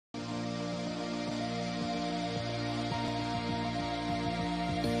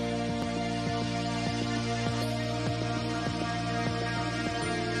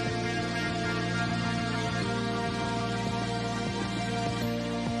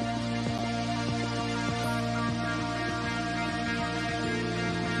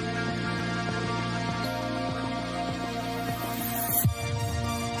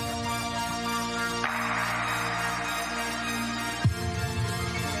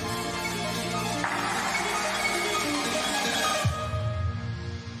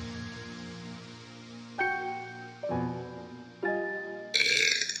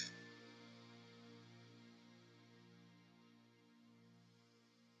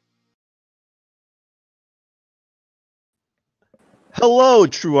Hello,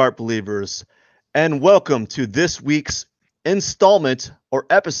 true art believers, and welcome to this week's installment or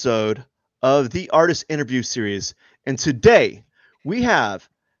episode of the Artist Interview Series. And today we have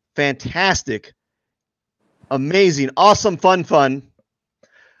fantastic, amazing, awesome, fun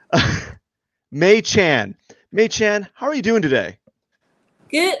Mei Chan. Mei Chan, how are you doing today?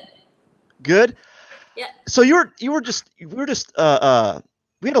 Good. Good. Yeah. So we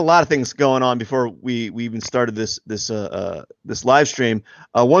had a lot of things going on before we even started this live stream.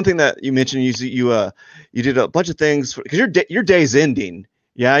 One thing that you mentioned, you did a bunch of things because your day's ending.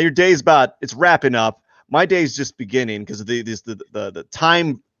 Yeah, your day's it's wrapping up. My day's just beginning because of the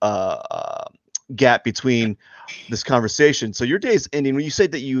time gap between this conversation. So your day's ending. When you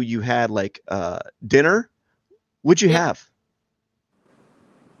said that you had like dinner, what'd you Yeah. have?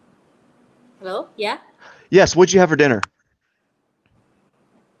 Hello. Yeah. Yes, what'd you have for dinner?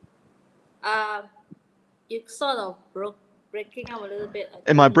 Um, you sort of breaking up a little bit. I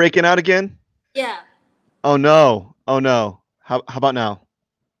Am I couldn't hear. breaking out again? Yeah. Oh no. Oh no. How about now?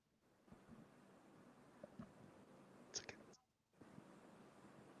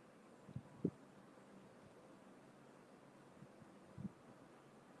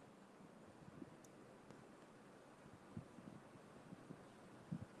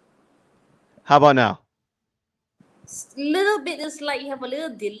 How about now? Little bit is like you have a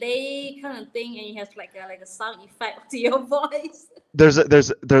little delay kind of thing, and you have like a sound effect to your voice. There's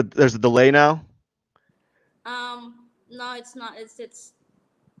a delay now. No, it's not. It's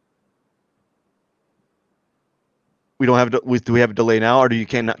We don't have do we have a delay now, or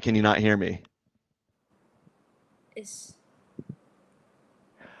can you not hear me? it's.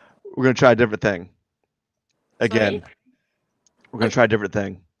 We're gonna try a different thing again. Sorry. We're gonna try a different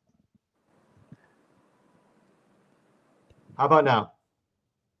thing. How about now?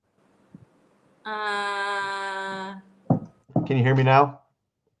 Uh. Can you hear me now?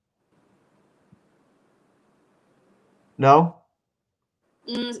 No.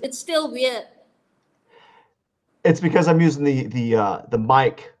 It's still weird. It's because I'm using the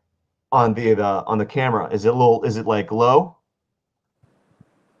mic on the camera. Is it low? Is it like low?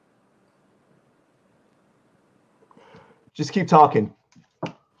 Just keep talking.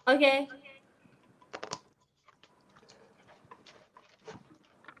 Okay.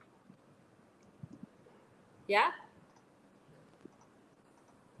 Yeah.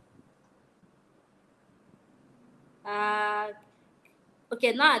 Uh.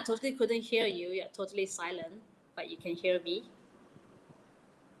 Okay. Now I totally couldn't hear you. You're totally silent, but you can hear me.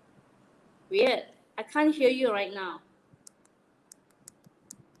 Weird. I can't hear you right now.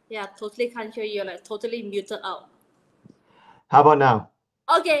 Yeah, totally can't hear you. Like totally muted out. How about now?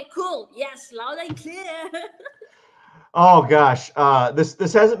 Okay, cool. Yes, loud and clear. Oh gosh,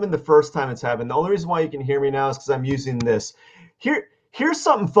 this hasn't been the first time it's happened. The only reason why you can hear me now is because I'm using this. Here's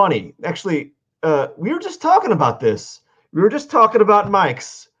something funny. Actually, we were just talking about this. We were just talking about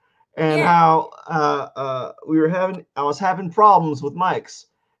mics and Yeah. how I was having problems with mics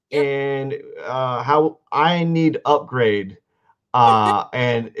Yep. and how I need upgrade.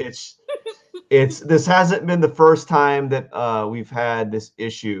 And this hasn't been the first time that we've had this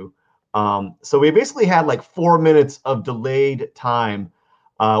issue. So we basically had like 4 minutes of delayed time,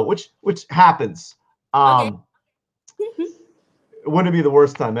 which happens. Okay. It wouldn't be the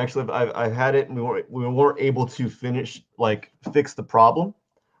worst time. Actually, I've had it, and we weren't able to fix the problem.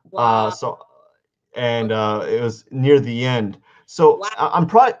 Wow. So and Okay. it was near the end. So Wow. I'm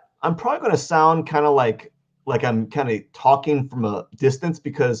probably going to sound kind of like I'm kind of talking from a distance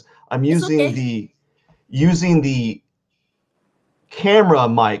because I'm It's using okay. the camera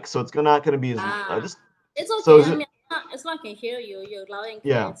mic, so it's not going to be as Ah, just it's so okay. is I it? mean, as long as I can hear you, you're loud and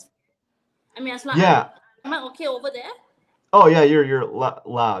clear. Yeah, I mean, as long yeah. am I okay over there? Oh yeah, you're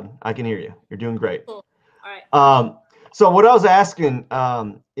loud. I can hear you. You're doing great. Cool. All right. Um, so what I was asking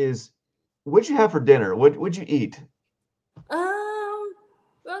is, what'd you have for dinner? What'd you eat?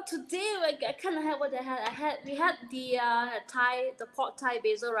 Well, today I kind of had what I had. We had the pork Thai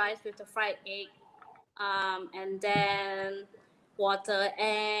basil rice with the fried egg, and then water,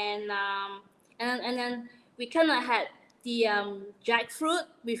 and then we kind of had the jackfruit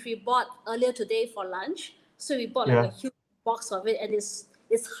which we bought earlier today for lunch. So we bought like a Yeah. huge box of it, and it's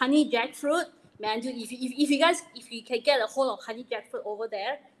honey jackfruit. Man, dude, if you can get a hold of honey jackfruit over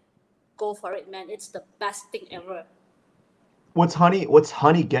there, go for it, man. It's the best thing ever. What's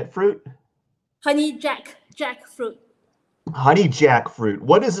honey get fruit? Honey jackfruit. Honey jackfruit.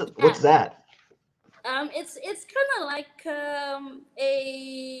 What is it? Yeah. What's that? It's kind of like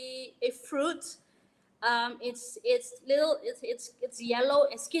a fruit. It's little. It's yellow.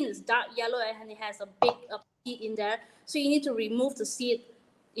 Its skin is dark yellow, and it has a big seed in there. So you need to remove the seed,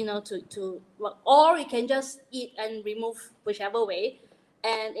 well, or you can just eat and remove whichever way.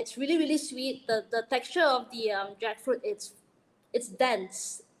 And it's really sweet. The texture of the jackfruit, it's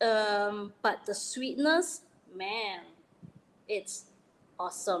dense, but the sweetness, man, it's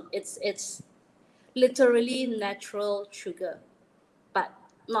awesome. It's literally natural sugar, but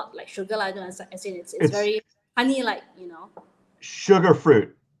not like sugar like as in it's very honey like, Sugar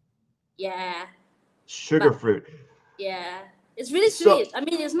fruit. Yeah. Sugar fruit. Yeah. It's really sweet. I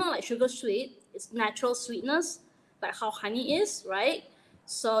mean, it's not like sugar sweet. It's natural sweetness, like how honey is, right?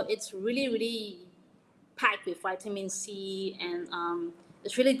 So it's really packed with vitamin C, and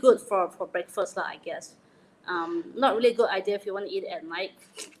it's really good for breakfast, I guess. Not really a good idea if you want to eat it at night,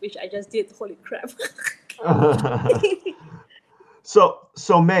 which I just did. Holy crap! So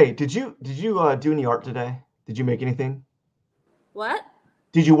May, did you do any art today? Did you make anything? What?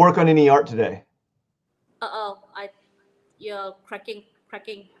 Did you work on any art today? You're cracking.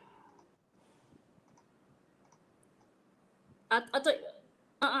 I thought.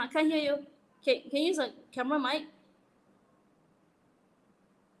 I can't hear you. Can you use a camera mic?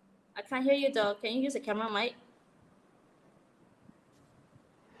 I can't hear you though. Can you use a camera mic?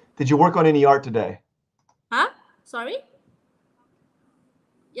 Did you work on any art today? Huh? Sorry?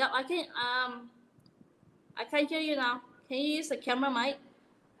 Yeah, I can't hear you now. Can you use the camera mic?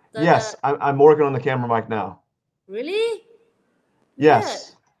 Yes, I'm working on the camera mic now. Really?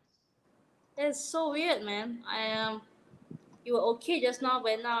 Yes. Weird. It's so weird, man. You were okay just now,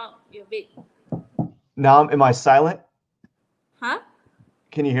 but now you're big. Now, am I silent? Huh?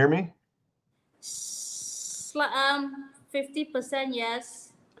 Can you hear me? 50%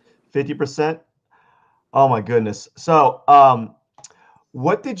 yes. 50%? Oh my goodness. So,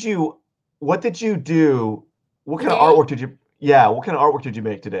 what did you do? What kind of artwork did you? Yeah, what kind of artwork did you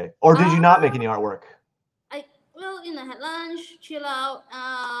make today? Or did you not make any artwork? I had lunch, chill out,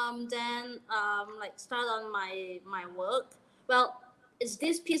 then like start on my work. Well, it's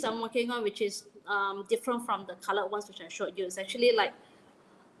this piece I'm working on, which is different from the colored ones which I showed you. It's actually like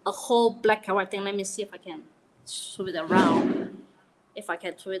a whole black and white thing. Let me see if I can swirl it around. If I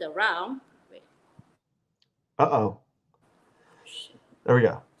can swirl it around. Wait. Uh-oh. There we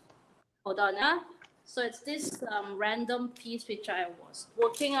go. Hold on, So it's this random piece which I was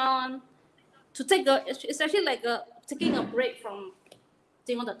working on to take it's actually like taking a break from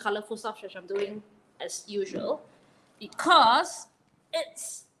doing all the colorful stuff which I'm doing as usual, because I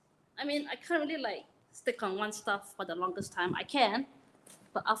can't really like stick on one stuff for the longest time. I can,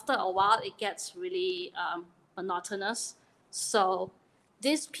 but after a while it gets really monotonous. So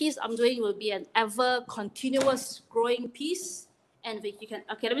this piece I'm doing will be an ever continuous growing piece. And you can,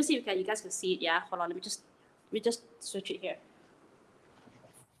 okay, let me see if you guys can see it. Yeah, hold on, let me just switch it here.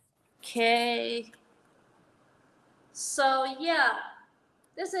 Okay. So yeah,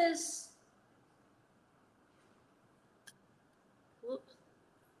 this is. Oops.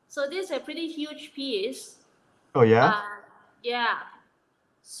 So this is a pretty huge piece. Oh yeah. Yeah.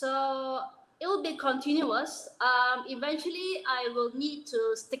 So it will be continuous. Eventually, I will need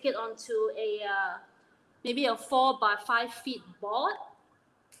to stick it onto maybe a 4 by 5 feet board.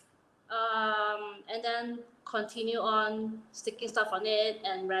 And then continue on sticking stuff on it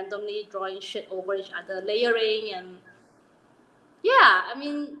and randomly drawing shit over each other, layering, and yeah,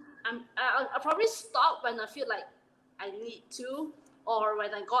 I'll probably stop when I feel like I need to, or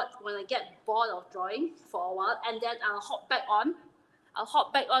when I get bored of drawing for a while, and then I'll hop back on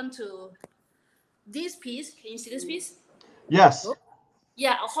to this piece. Can you see this piece? Yes. Oh.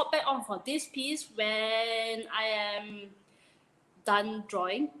 Yeah, I'll hop back on for this piece when I am done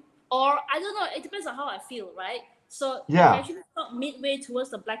drawing. Or I don't know, it depends on how I feel, right? So yeah, I actually stop midway towards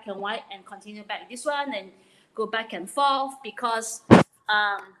the black and white and continue back this one and go back and forth because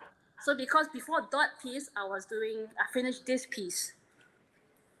before that piece I finished this piece.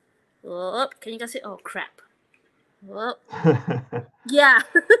 Oh, can you guys see? Oh crap. Oh. Yeah.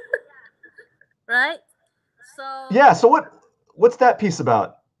 Right? So yeah, so what's that piece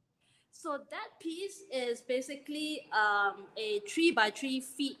about? So that piece is basically a 3 by 3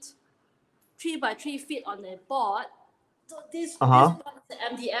 feet on the board. So this board is the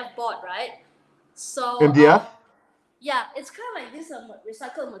MDF board, right? So MDF? Yeah, it's kind of like this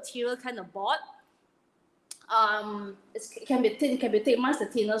recycled material kind of board. It can be thin, can be thick. Mine's the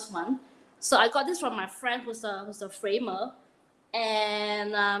thinnest one. So I got this from my friend who's a framer,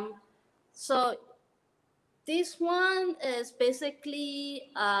 and so this one is basically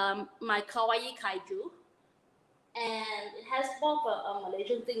my Kawaii kaiju. and it has more of a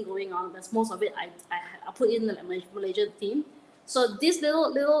Malaysian thing going on. Because most of it I put in the Malaysian theme. So this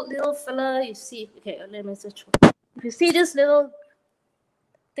little fella you see, okay, let me just. If you see this little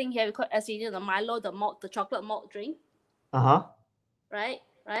thing here, we call as the Milo, the chocolate malt drink. Right.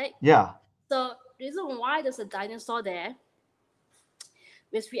 Yeah. So the reason why there's a dinosaur there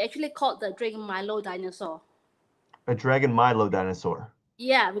is we actually called the drink Milo dinosaur. A dragon Milo dinosaur.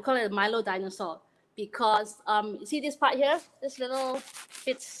 Yeah, we call it a Milo dinosaur because you see this part here, this little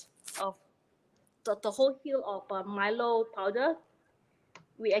bits of the whole hill of Milo powder.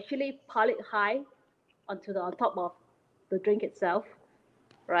 We actually pile it high on top of the drink itself,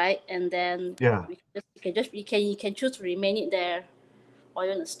 right? And then Yeah. you can choose to remain it there, or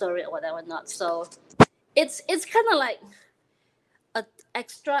you want to stir it or whatever not. So it's kind of like a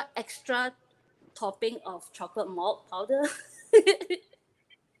extra topping of chocolate malt powder.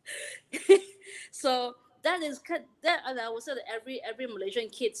 So that is that, and I would say that every Malaysian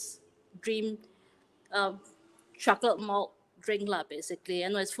kid's dream chocolate malt drink lah, basically. I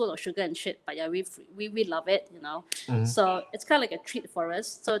know it's full of sugar and shit, but yeah, we love it, you know. Mhm. So it's kind of like a treat for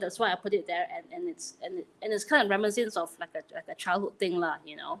us. So that's why I put it there, and it's kind of reminiscent of like a childhood thing lah,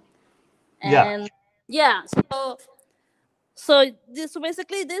 you know. And yeah, so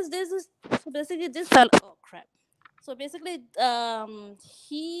basically this is this fella. Oh crap. So basically, I'm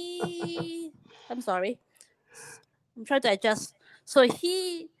sorry. I'm trying to adjust. So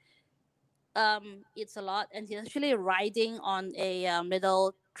he eats a lot, and he's actually riding on a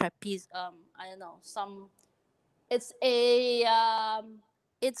little trapeze. I don't know, it's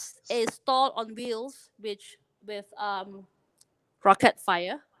a stall on wheels, which with rocket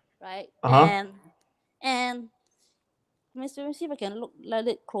fire, right? And let me see if I can look a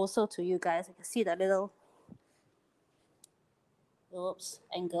little closer to you guys. I can see that little. Oops,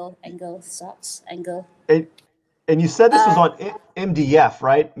 angle sucks, angle. And you said this was on MDF,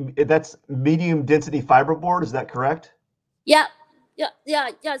 right? That's medium density fiberboard. Is that correct? Yeah.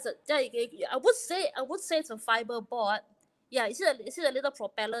 I would say it's a fiber board. Yeah, you see the little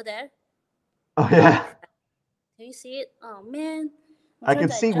propeller there? Oh yeah. Can you see it? Oh man, I can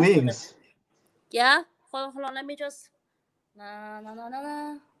see wings. Yeah. Hold on. Let me just.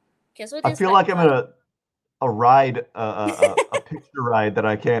 Nah. Okay, so I feel like I'm in a ride, a picture ride that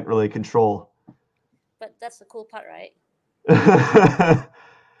I can't really control. But that's the cool part, right?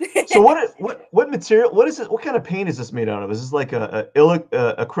 So what material? What is it? What kind of paint is this made out of? Is this like a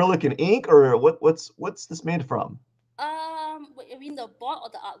acrylic and ink, or what's this made from? You mean the board or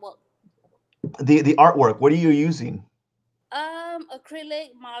the artwork? The artwork. What are you using?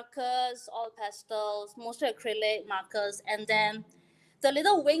 Acrylic markers, all pastels, mostly acrylic markers, and then the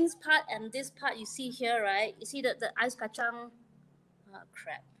little wings part and this part you see here, right? You see the ice kacang. Oh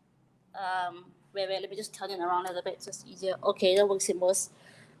crap. Wait, let me just turn it around a little bit, just easier. Okay, that works the most.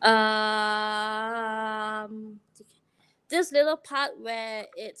 This little part where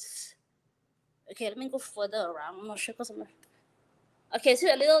it's okay. Let me go further around. I'm not sure because I'm not. Okay, see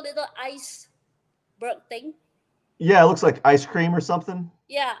a little iceberg thing. Yeah, it looks like ice cream or something.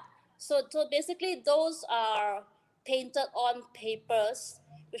 Yeah. So basically, those are painted on papers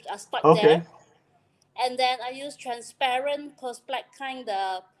which are stuck there. And then I use transparent post black kind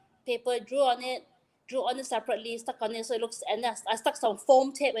of paper, drew on it separately, stuck on it, so it looks, and I stuck some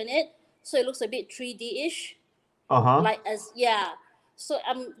foam tape in it, so it looks a bit 3D-ish. Like So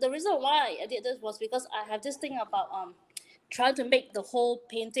the reason why I did this was because I have this thing about trying to make the whole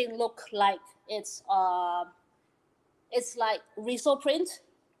painting look like it's like reso print.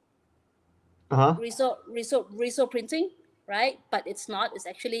 Reso printing, right? But it's not. It's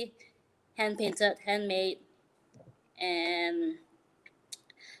actually hand painted, handmade, and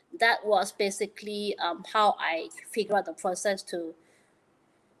that was basically how I figured out the process to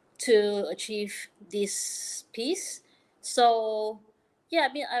achieve this piece. So yeah,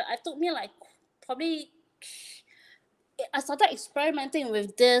 I mean, I took me like probably. I started experimenting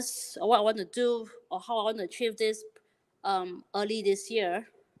with this, or what I want to do, or how I want to achieve this, early this year,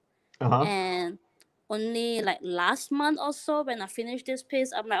 and only like last month or so when I finished this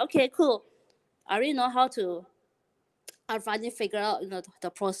piece, I'm like, okay, cool. I already know how to. I finally figured out, the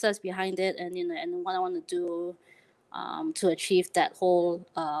process behind it, and and what I want to do, to achieve that whole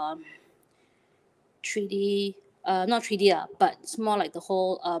 3D, not 3D, but it's more like the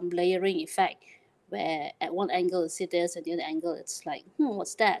whole layering effect, where at one angle it's this, and the other angle it's like,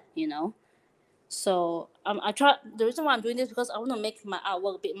 what's that, So I try. The reason why I'm doing this because I want to make my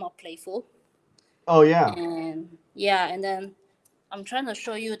artwork a bit more playful. Oh yeah. And yeah, and then I'm trying to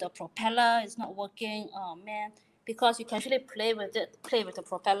show you the propeller. It's not working. Oh man, because you can actually play with the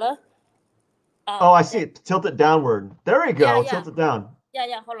propeller. Oh, I see it. Tilt it downward. There we go. Yeah. Tilt it down.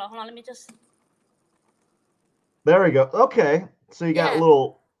 Yeah. Hold on. Let me just. There we go. Okay. So you got Yeah.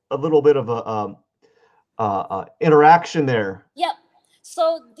 a little bit of a interaction there. Yep.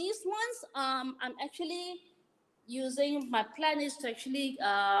 So these ones, I'm actually using. My plan is to actually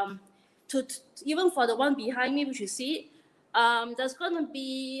to even for the one behind me, which you see, there's gonna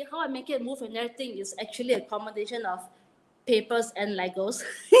be how I make it move and everything is actually a combination of papers and Legos.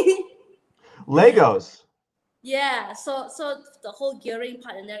 Legos. Yeah, so the whole gearing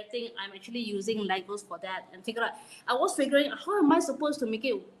part and everything, I'm actually using Legos for that and figure out. I was figuring how am I supposed to make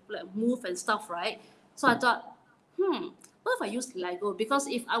it like move and stuff, right? So I thought, what if I use Lego? Because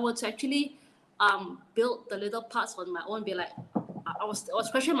if I were to actually build the little parts on my own, be like, I was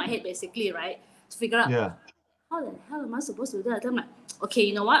scratching my head basically, right? To figure out how the hell am I supposed to do that? I'm like, okay,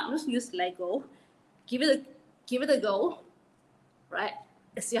 you know what? I'm just gonna use Lego, give it a go, right?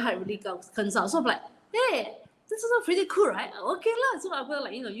 And see how it really turns out. So I'm like, hey, this is pretty cool, right? Okay, lah. So I'm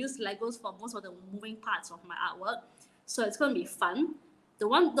gonna use Legos for most of the moving parts of my artwork. So it's gonna be fun. The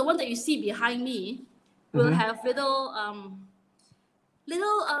one that you see behind me will have little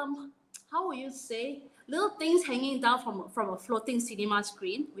how would you say, little things hanging down from a floating cinema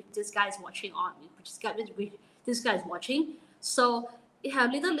screen, which this guy is watching on, which this guy is watching. So it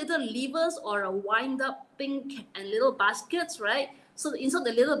have little levers or a wind up thing and little baskets, right? So inside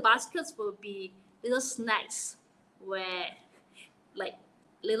the little baskets will be little snacks, where like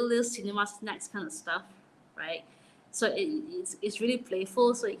little cinema snacks kind of stuff, right? So it's really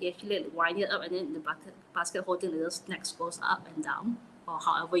playful. So you can actually like wind it up, and then the basket holding little snacks goes up and down, or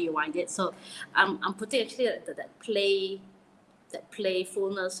however you wind it. So I'm putting actually that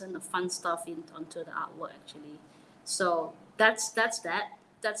playfulness and the fun stuff onto the artwork actually. So that's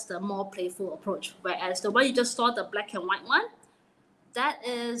the more playful approach. Whereas the one you just saw, the black and white one, that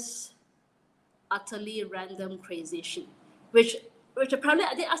is utterly random crazy shit, which apparently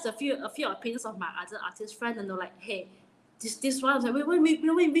I did ask a few opinions of my other artist friends, and they're like, hey, this one. I was like, wait,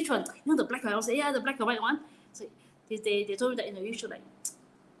 which one? You know the black and white? I was like, yeah, the black and white one. So they told me that you should like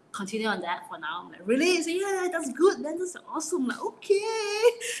continue on that for now. I'm like, really? So yeah, that's good. Then that's awesome. I'm like, okay,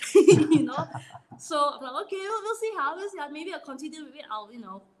 So I'm like, okay, we'll see how. Maybe I'll continue. Maybe I'll,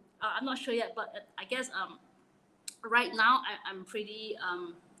 I'm not sure yet. But I guess right now I'm pretty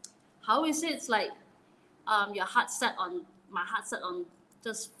how is it? It's like my heart set on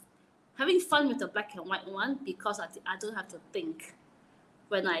just having fun with the black and white one, because I don't have to think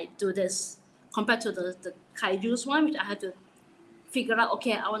when I do this, compared to the kaijus one, which I had to figure out,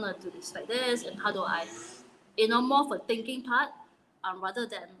 okay, I want to do this like this, and how do I, more for thinking part, rather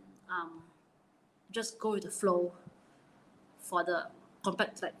than just go with the flow for the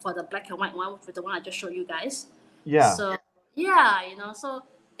for the black and white one, with the one I just showed you guys. Yeah. So yeah, so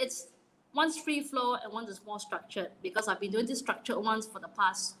it's one's free flow and one is more structured, because I've been doing these structured ones for the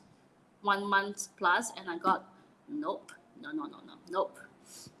past 1 month plus, and I got nope.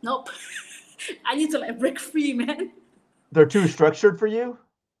 I need to like break free, man. They're too structured for you?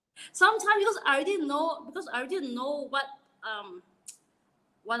 Sometimes because I already know what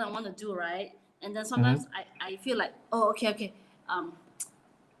I want to do, right? And then sometimes I feel like, oh, okay.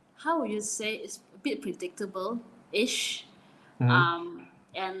 How would you say, it's a bit predictable-ish. And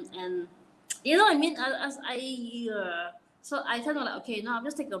you know what I mean? So I tend to like, okay, now I'm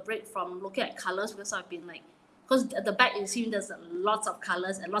just taking a break from looking at colors, because I've been like, because at the back you see there's lots of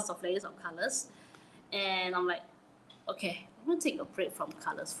colors and lots of layers of colors, and I'm like, okay, I'm gonna take a break from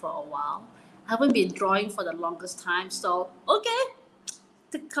colors for a while. I haven't been drawing for the longest time, so okay,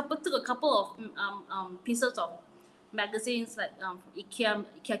 took a couple of pieces of magazines, like IKEA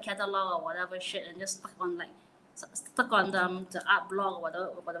catalog or whatever shit, and just stuck on the art blog or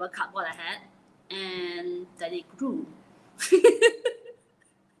whatever cardboard I had, and then it grew.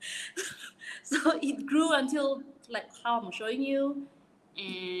 So it grew until like how I'm showing you,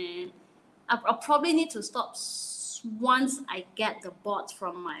 and I'll probably need to stop once I get the board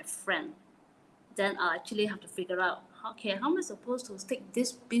from my friend. Then I'll actually have to figure out, okay, how am I supposed to stick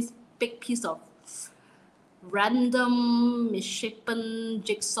this big piece of random misshapen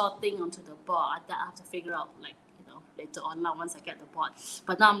jigsaw thing onto the board? That I have to figure out later on now, once I get the board.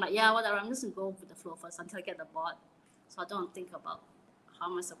 But now I'm like, yeah, whatever, I'm just gonna go with the flow first until I get the board, so I don't think about how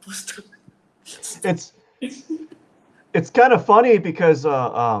am I supposed to. It's kind of funny because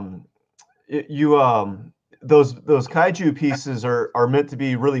those kaiju pieces are meant to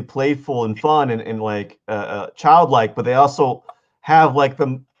be really playful and fun and like childlike, but they also have like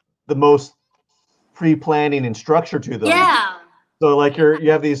the most pre-planning and structure to them. Yeah. So like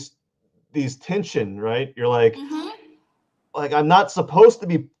you have these tension, right? You're like, like I'm not supposed to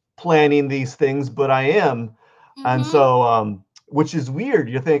be planning these things, but I am. And Mm-hmm. so, which is weird.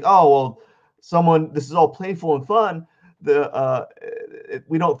 You think, oh, well, this is all playful and fun.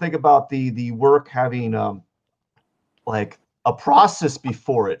 We don't think about the work having like a process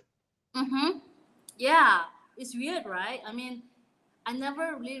before it. Mm-hmm. Yeah, it's weird, right? I mean, I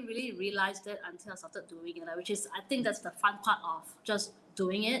never really realized it until I started doing it, like, which is, I think that's the fun part of just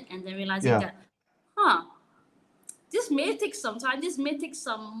doing it and then realizing Yeah. that, huh, this may take some time. This may take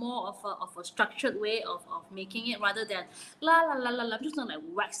some more of a structured way of making it rather than la la la la la. I'm just gonna like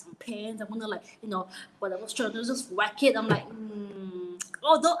whack some paint. I'm gonna like whatever stroke, just whack it. I'm like,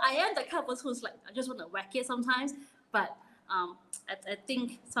 although I am the kind of person who's like I just want to whack it sometimes, but I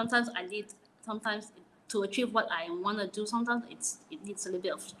think sometimes I need sometimes to achieve what I want to do. Sometimes it needs a little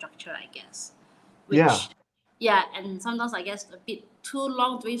bit of structure, I guess. Yeah. Which yeah, and sometimes I guess a bit too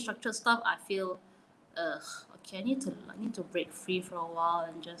long doing structured stuff. I feel okay, I need to break free for a while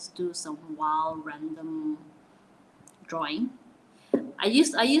and just do some wild random drawing. I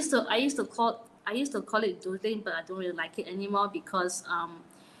used to call it doodling, but I don't really like it anymore because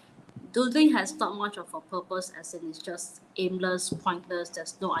doodling has not much of a purpose, as in it's just aimless, pointless.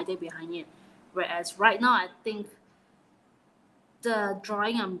 There's no idea behind it. Whereas right now, I think the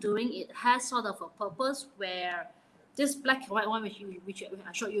drawing I'm doing, it has sort of a purpose where this black and white one, which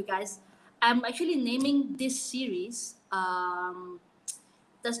I showed you guys, I'm actually naming this series.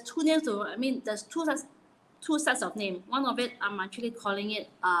 There's two names to. I mean, there's two sets of name. One of it, I'm actually calling it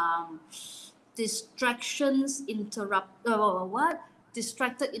distractions interrupt. What?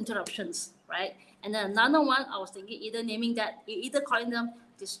 Distracted interruptions, right? And then another one, I was thinking either calling them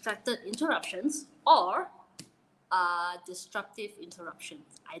distracted interruptions or disruptive interruption.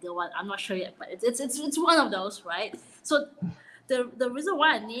 Either one, I'm not sure yet, but it's one of those, right? So the reason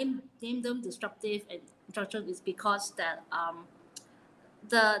why I named them disruptive and interruption is because that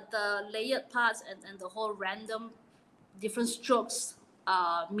the layered parts and the whole random different strokes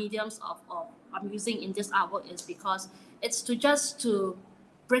mediums of I'm using in this artwork is because it's to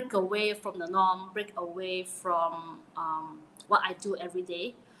break away from the norm, break away from what I do every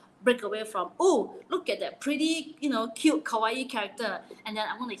day, break away from look at that pretty cute kawaii character, and then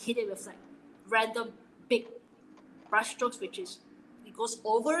I'm gonna hit it with like random big brush strokes, which is it goes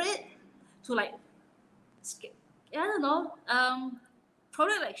over it to like I don't know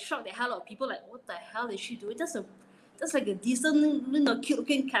probably like shock the hell out of people, like what the hell is she doing? That's like a decent cute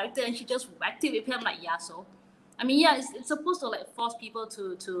looking character and she just whacked it with him. I'm like, yeah, so I mean, yeah, it's supposed to like force people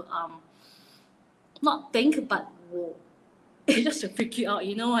to not think but whoa. Just to freak you out,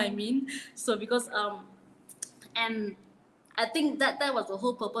 you know what I mean? So because and I think that was the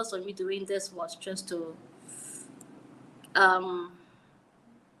whole purpose of me doing this, was just to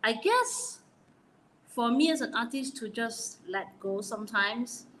I guess for me as an artist to just let go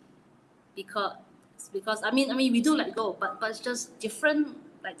sometimes, because I mean we do let go, but it's just different,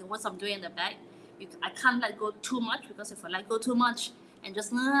 like the ones I'm doing in the back. I can't let go too much, because if I let go too much and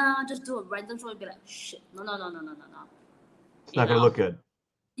just do a random throw, it'd be like shit, no, It's you not going to know. look good.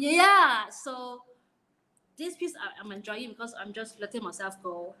 Yeah, so this piece I'm enjoying because I'm just letting myself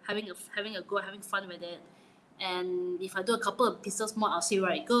go, having a go, having fun with it. And if I do a couple of pieces more, I'll see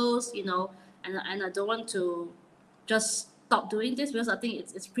where it goes, And I don't want to just stop doing this, because I think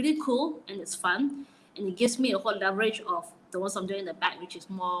it's pretty cool and it's fun, and it gives me a whole leverage of the ones I'm doing in the back, which is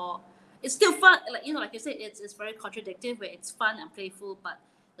more. It's still fun, like you said, it's very contradictive, where it's fun and playful, but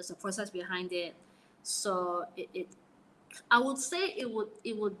there's a process behind it. So I would say it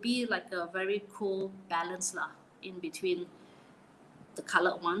would be like a very cool balance lah, in between the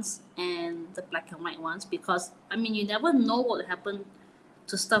colored ones and the black and white ones, because I mean you never know what will happen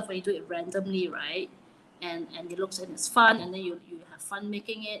to stuff when you do it randomly, right? And it looks and it's fun, and then you have fun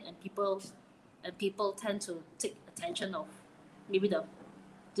making it, and people tend to take attention of maybe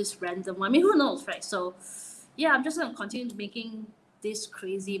this random one. I mean, who knows, right? So yeah, I'm just gonna continue making these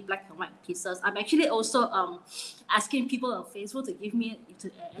crazy black and white pieces. I'm actually also asking people on Facebook to give me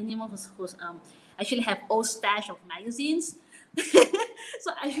anyone who's actually have old stash of magazines.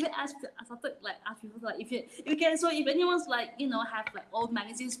 So I actually I started like ask people like if you can, so if anyone's like have like old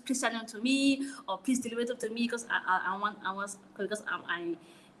magazines, please send them to me, or please deliver them to me, because because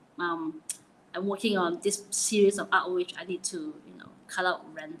I'm working on this series of art which I need to cut out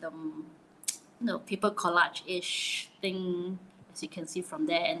random paper collage-ish thing, as you can see from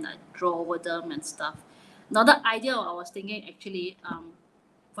there, and I draw over them and stuff. Another idea I was thinking actually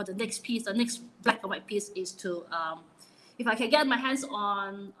for the next piece, the next black and white piece, is to if I can get my hands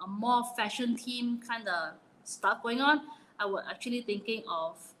on a more fashion theme kind of stuff going on, I was actually thinking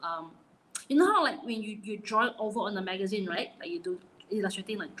of how like when you draw it over on the magazine, right? Like you do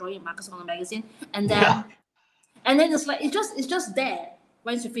illustrating, like drawing markers on the magazine, and then it's like it's just there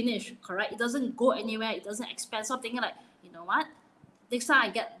once you finish, correct? It doesn't go anywhere. It doesn't expand. So I'm thinking like, you know what? Next time I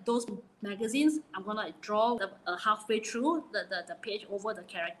get those magazines, I'm gonna like draw halfway through the page over the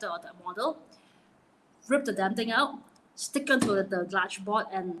character or the model, rip the damn thing out, stick onto the large board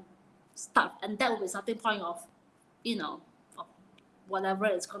and start, and that will be starting point of, you know, of whatever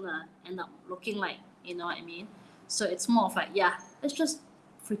it's gonna end up looking like. You know what I mean? So it's more of like, yeah, let's just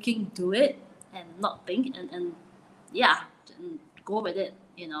freaking do it and not think and yeah, and go with it.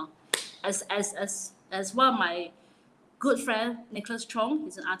 You know, as one of my good friend Nicholas Chong,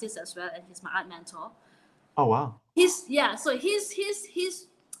 he's an artist as well, and he's my art mentor. Oh wow. So his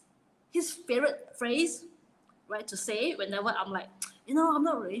favorite phrase, right, to say whenever I'm like, you know, I'm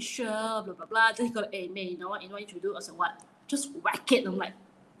not really sure, blah blah blah. Then he go, hey May, you know what you should do? I said, what? Just whack it. I'm like,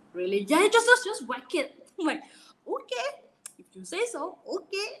 really? Yeah, just whack it. I'm like, okay, if you say so,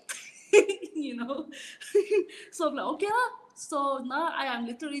 okay. You know. So I'm like, okay lah. So now I am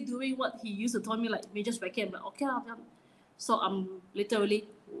literally doing what he used to tell me, like, we just whack it. I'm like, okay lah. So I'm literally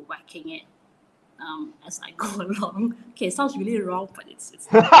whacking it as I go along. Okay, it sounds really wrong, but it's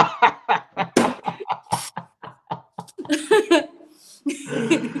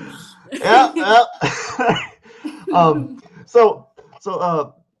yeah. So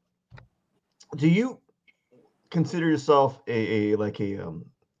do you consider yourself a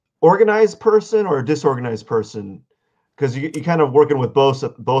organized person or a disorganized person? Because you kind of working with both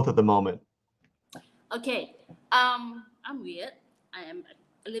at the moment. Okay, I'm weird. I am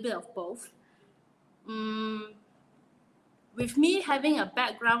a little bit of both. With me having a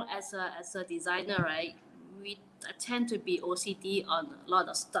background as a designer, right? I tend to be OCD on a lot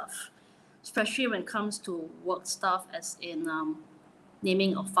of stuff, especially when it comes to work stuff, as in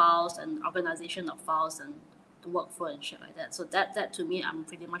naming of files and organization of files and the workflow and shit like that. So that to me, I'm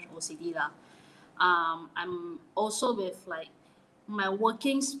pretty much OCD lah. I'm also with like my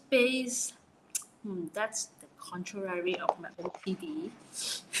working space. That's the contrary of my OCD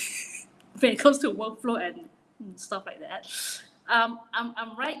when it comes to workflow and stuff like that. I'm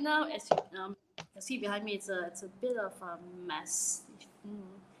right now, as you see behind me, it's a bit of a mess.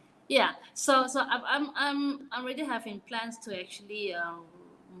 Yeah, so I'm already having plans to actually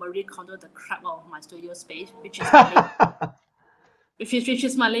Marie Kondo the crap out of my studio space, which is which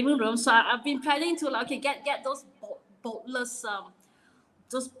is my living room. So I've been planning to like, okay, get those boltless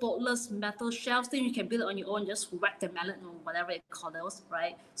metal shelves. Then you can build it on your own, just whack the mallet or whatever you call those,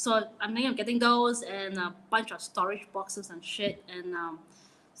 right? So I'm thinking of getting those and a bunch of storage boxes and shit, and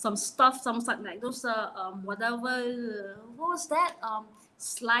some stuff, some like those whatever, what was that?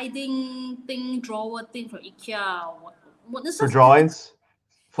 Sliding thing, drawer thing from IKEA. What this for drawings?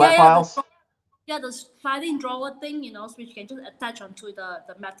 Flat files? The sliding drawer thing, you know, which you can just attach onto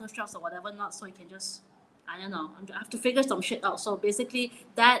the metal shelves or whatever, not so you can just, I don't know, I have to figure some shit out. So basically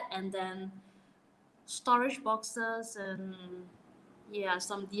that, and then storage boxes and yeah,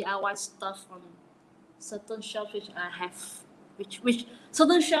 some DIY stuff on certain shelves which I have, which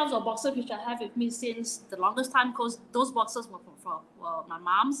certain shelves or boxes which I have with me since the longest time, because those boxes were for my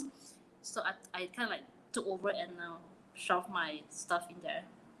mom's. So I kind of like took over and shelved my stuff in there,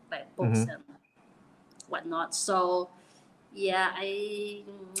 like books and whatnot. So yeah, I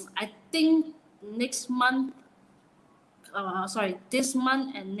think this month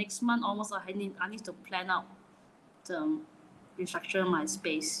and next month almost, I need to plan out to restructure my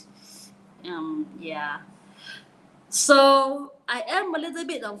space. Yeah. So I am a little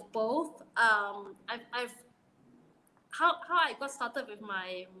bit of both. I've how I got started with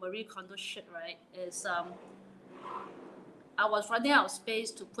my Marie Kondo shit, right, is I was running out of space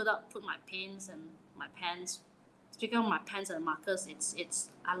to put my paints and my pens. Speaking of my pens and markers, it's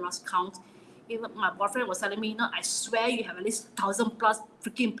I lost count. Even my boyfriend was telling me, you know, I swear you have at least 1,000 plus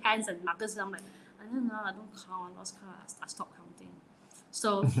freaking pens and markers. And I'm like, I don't know, I don't count. I lost count. I stopped counting.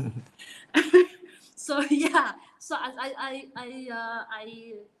 So, so yeah. So I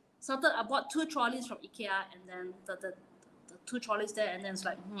started. I bought 2 trolleys from IKEA, and then the 2 trolleys there, and then it's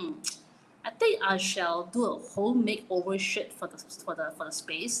like, I think I shall do a whole makeover shit for the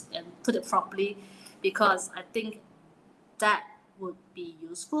space and put it properly, because I think that would be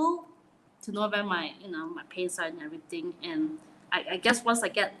useful to know where my paints are and everything. And I guess once I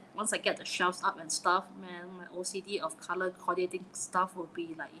get the shelves up and stuff, man, my OCD of color coordinating stuff will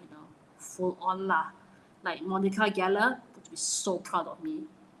be like, you know, full on lah. Like Monica Geller would be so proud of me.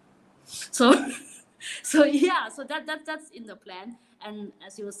 So yeah, so that's in the plan. And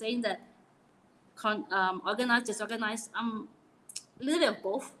as you were saying that organized, disorganized, I'm a little bit of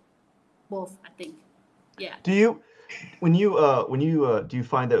both I think. Yeah. Do you when you do you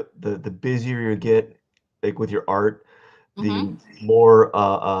find that the busier you get, like with your art, Mm-hmm. the more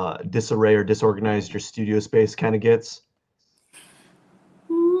disarray or disorganized your studio space kind of gets?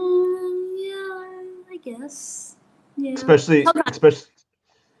 Yeah, I guess. Yeah. Especially Sometimes. especially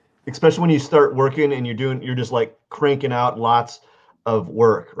especially when you start working and you're just like cranking out lots of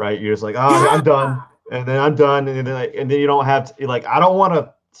work, right? You're just like, oh, Yeah. I'm done, and then I'm done, and then you don't have to, you're like, I don't want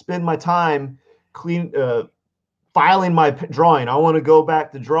to spend my time clean filing my drawing. I want to go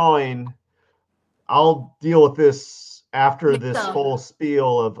back to drawing. I'll deal with this after this Later. whole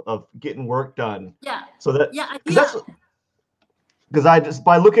spiel of getting work done. Yeah. So that Yeah. because Yeah. that's because I just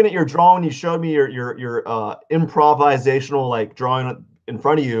by looking at your drawing, you showed me your improvisational like drawing in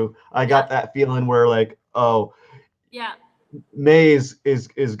front of you. I Yeah. got that feeling where like, oh, Yeah. Maze is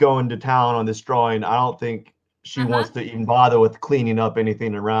going to town on this drawing. I don't think she Uh-huh. wants to even bother with cleaning up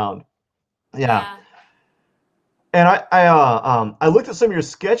anything around. Yeah. Yeah. And I looked at some of your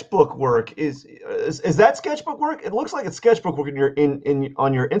sketchbook work. Is that sketchbook work? It looks like it's sketchbook work in your in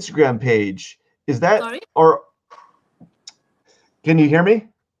on your Instagram page. Is that Sorry. or can you hear me?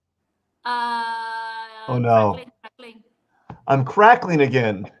 Oh no. Crackling, crackling, I'm crackling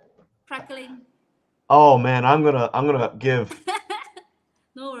again. crackling. Oh man, I'm gonna give.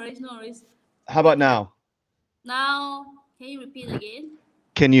 No worries, no worries. How about Breaking up. now? Now, can you repeat again?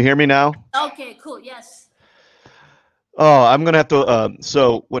 Can you hear me now? Okay, cool. Yes. Oh, I'm gonna have to.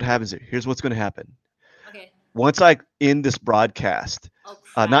 So what happens here? Here's what's gonna happen. Okay. Once I end this broadcast, Oh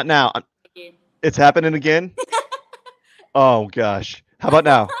crap! not now. Again. It's happening again. Oh gosh. How about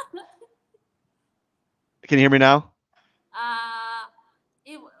now? Can you hear me now?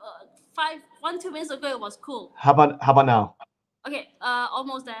 It 2 minutes ago it was cool. How about now? Okay.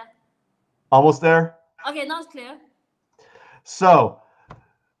 Almost there. Almost there. Okay, now it's clear. So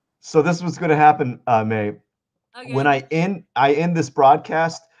this was gonna happen, May. Okay. When I end this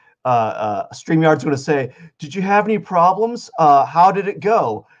broadcast, StreamYard's going to say, "Did you have any problems? How did it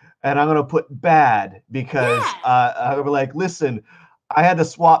go?" And I'm going to put bad because I'm like, "Listen, I had to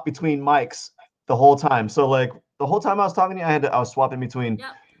swap between mics the whole time. So like the whole time I was talking to you, I was swapping between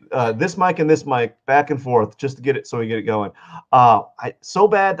this mic and this mic back and forth just to get it so we get it going. So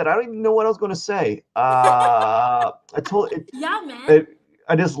bad that I don't even know what I was going to say. I told it. Yeah, man.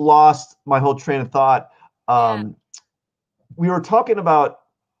 I just lost my whole train of thought. We were talking about.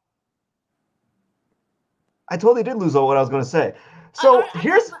 I totally did lose what I was going to say. So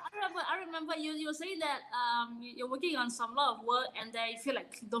here's. I remember you were saying that you're working on some lot of work and then you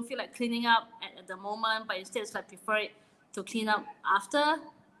don't feel like cleaning up at the moment, but instead it's like prefer it to clean up after.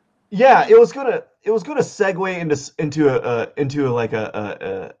 Yeah, it was gonna segue into like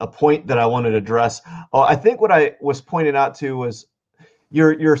a point that I wanted to address. I think what I was pointing out to was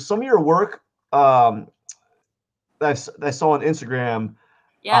your some of your work that I saw on Instagram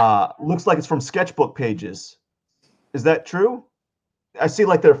looks like it's from sketchbook pages. Is that true? I see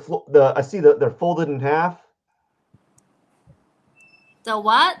like they're folded in half. The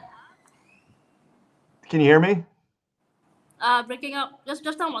what? Can you hear me? Breaking up.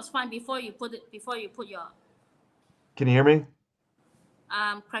 Just now was fine before you put your. Can you hear me?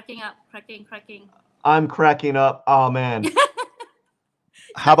 Cracking up, cracking. I'm cracking up. Oh man.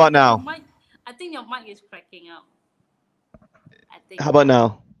 How about now? I think your mic is cracking up. I think. How about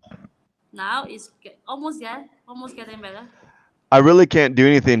now? Now it's almost there. Almost getting better. I really can't do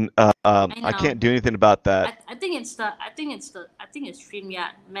anything. I can't do anything about that. I think it's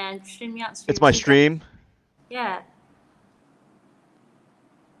StreamYard, man. StreamYard. It's my stream. Yeah.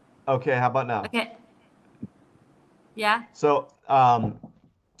 Okay. How about now? Okay. Yeah. So, I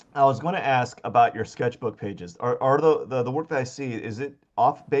was going to ask about your sketchbook pages. Are the work that I see, is it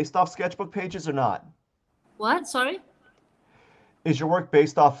based off sketchbook pages or not? What? Sorry? Is your work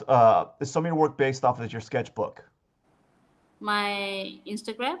based off is some of your work based off of your sketchbook? My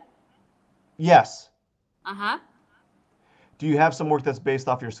Instagram? Yes. Uh-huh. Do you have some work that's based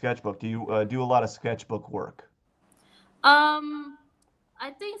off your sketchbook? Do you do a lot of sketchbook work? I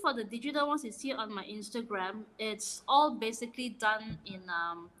think for the digital ones you see on my Instagram, it's all basically done in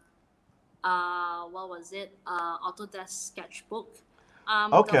what was it? Autodesk Sketchbook.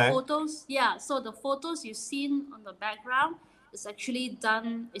 Okay. The photos, yeah. So the photos you've seen on the background is actually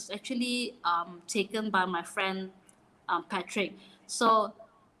taken by my friend Patrick. So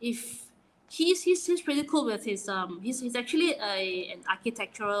if he's pretty cool with his he's actually an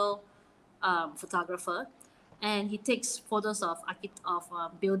architectural photographer, and he takes photos of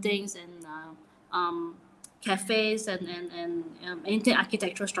buildings and cafes and anything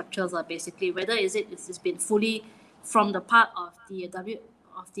architectural structures basically, whether it's been fully from the part of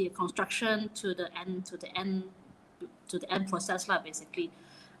the construction to the end to the end process lah, basically.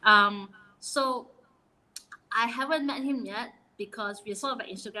 So I haven't met him yet because we're sort of like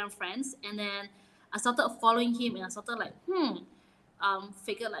Instagram friends, and then I started following him, and I started like,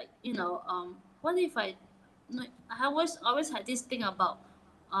 figure like, what if I always had this thing about,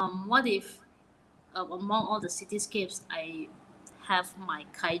 what if among all the cityscapes I have my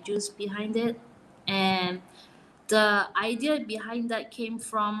kaijus behind it, and the idea behind that came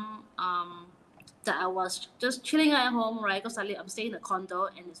from that I was just chilling at home, right? Because I'm staying in a condo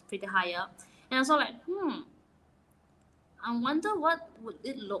and it's pretty high up, and I was like, I wonder what would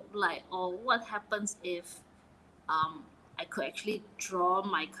it look like, or what happens if I could actually draw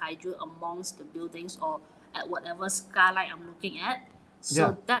my kaiju amongst the buildings or at whatever skyline I'm looking at.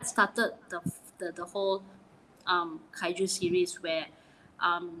 So that started the whole kaiju series, where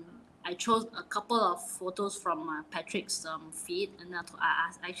I chose a couple of photos from Patrick's feed, and I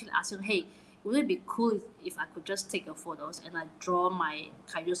actually asked him, hey, would it be cool if I could just take your photos and I draw my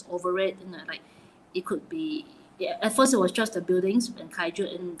kaijus over it, and like it could be. Yeah, at first it was just the buildings and the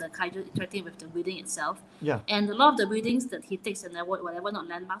kaiju interacting with the building itself. Yeah. And a lot of the buildings that he takes and whatever not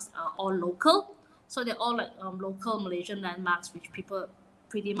landmarks are all local. So they're all like local Malaysian landmarks, which people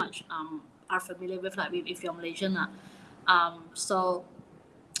pretty much are familiar with, like if you're Malaysian. So,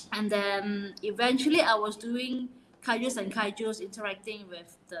 and then eventually I was doing kaijus interacting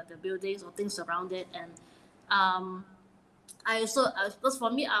with the buildings or things around it, and because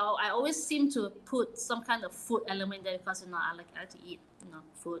for me, I always seem to put some kind of food element there, because I like to eat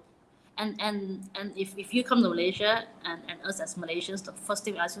food, and if you come to Malaysia and us as Malaysians, the first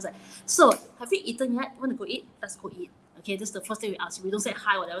thing we ask you is like, so have you eaten yet? Want to go eat? Let's go eat. Okay, this is the first thing we ask. We don't say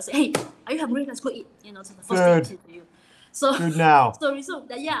hi or whatever. Say, hey, are you hungry? Let's go eat. It's the first thing we say to you. So good now. So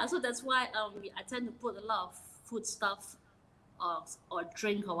that's why I tend to put a lot of food stuff or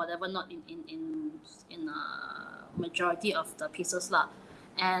drink or whatever, not in majority of the pieces lah.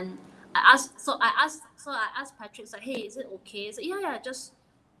 And I asked Patrick, like, hey, is it okay? He said, yeah, just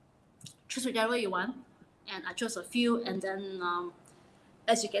choose whichever you want. And I chose a few, and then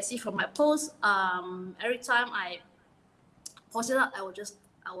as you can see from my post, every time I post it up, I will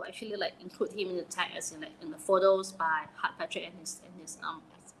actually like include him in the tag, as in like in the photos by Hart Patrick and his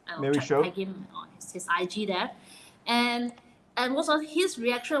tag him on his IG there, and most of his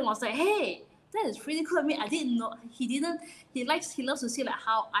reaction was like, hey, that is pretty cool. I mean, I didn't know he loves to see like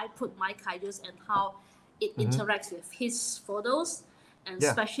how I put my kaijus and how it interacts with his photos, and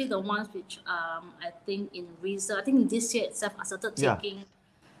especially the ones which I think in this year itself I started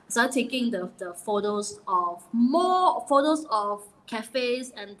taking the photos of more photos of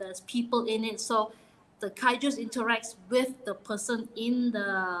cafes, and there's people in it, so the kaijus interacts with the person in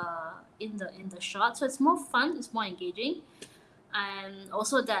the shot, so it's more fun, it's more engaging. And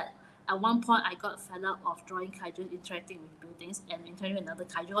also that at one point I got fed up of drawing kaiju interacting with buildings and interacting with another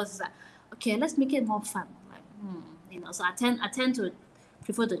kaiju. I was like, okay, let's make it more fun. Like, so I tend to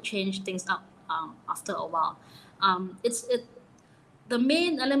prefer to change things up after a while. The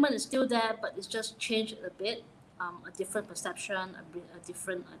main element is still there, but it's just changed a bit. A different perception, a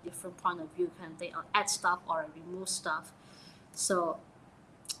different point of view kind of thing. I'll add stuff or remove stuff, so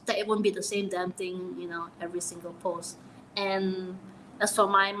that it won't be the same damn thing, every single post. And as for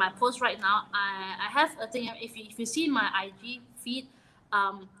my post right now, I have a thing. If you see my IG feed,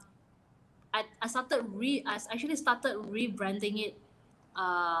 I actually started rebranding it.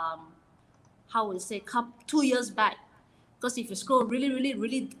 How would I say, 2 years back, because if you scroll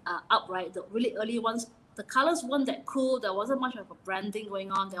really up, right, the really early ones, the colors weren't that cool. There wasn't much of a branding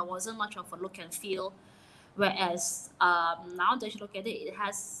going on. There wasn't much of a look and feel. Whereas now that you look at it, it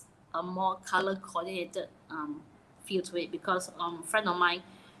has a more color coordinated feel to it, because a friend of mine,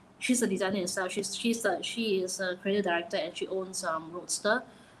 she's a designer herself. She is a creative director, and she owns Roadster.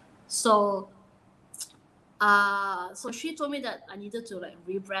 So she told me that I needed to like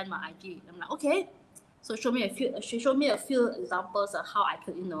rebrand my IG. I'm like, okay. So she showed me a few examples of how I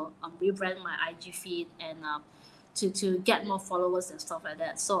could rebrand my IG feed and to get more followers and stuff like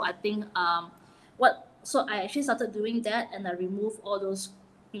that. So I think so I actually started doing that, and I removed all those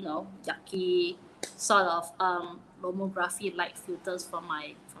yucky sort of lomography like filters from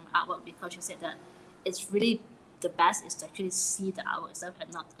my artwork, because she said that it's really the best is to actually see the artwork itself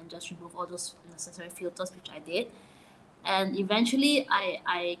and just remove all those necessary filters, which I did. And eventually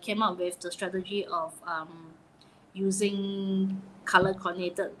I came up with the strategy of using color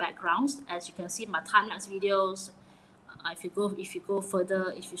coordinated backgrounds. As you can see in my time-lapse videos, if you go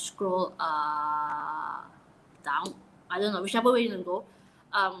further, if you scroll down, I don't know, whichever way you can go,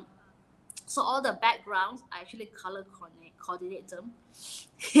 so all the backgrounds I actually color coordinate them.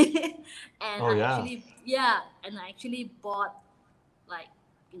 And Oh, yeah. and I actually bought like,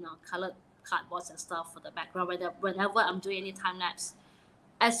 colored cardboards and stuff for the background whenever I'm doing any time lapse.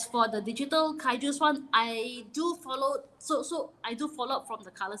 As for the digital kaijus one, I do follow. So I do follow up from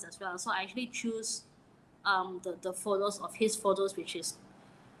the colors as well. So I actually choose the photos of his photos, which is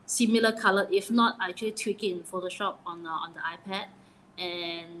similar color. If not, I actually tweak it in Photoshop on the iPad,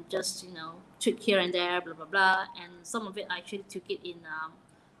 and just tweak here and there, blah blah blah. And some of it I actually tweak it in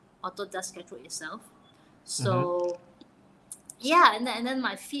Autodesk Sketchbook itself. So yeah, and then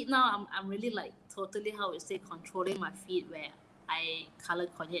my feed now, I'm really like totally, how we say, controlling my feed, where I color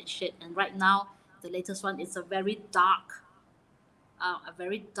coordinate shit. And right now, the latest one is a very dark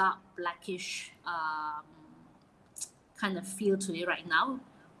blackish kind of feel to it right now,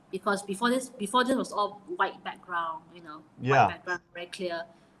 because before this was all white background, Yeah. white background, very clear.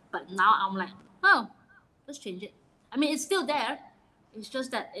 But now I'm like, oh, let's change it. I mean, it's still there. It's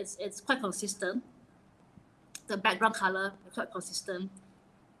just that it's quite consistent. The background color is quite consistent.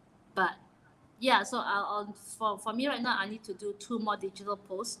 But yeah, so for me right now, I need to do 2 more digital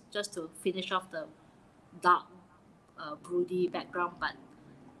posts just to finish off the dark, broody background, but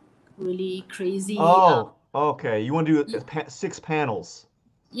really crazy. Oh, okay. You want to do 6 panels.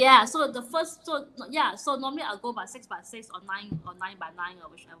 Yeah, so so normally I'll go by 6 by 6 or 9 by 9 or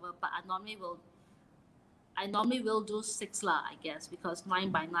whichever, but I normally will do 6 lah, I guess, because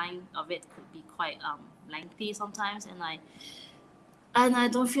 9 by 9 of it could be quite lengthy sometimes, and I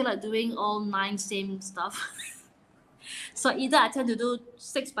don't feel like doing all 9 same stuff. So either I tend to do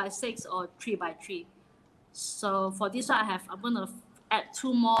 6 by 6 or 3 by 3. So for this one, I'm gonna add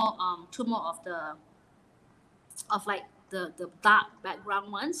 2 more of like the dark background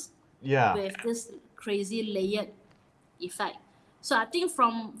ones. Yeah. With this crazy layered effect. So I think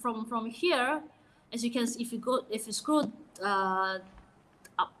from here, as you can see, if you scroll up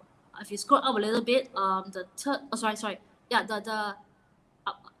a little bit, the third, the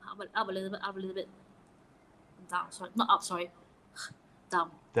up a little bit down. Sorry, not up. Sorry,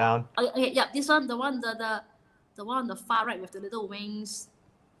 down. Down. Okay, yeah, this one, the one on the far right with the little wings,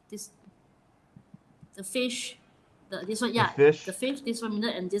 the fish, this one, yeah, the fish, this 1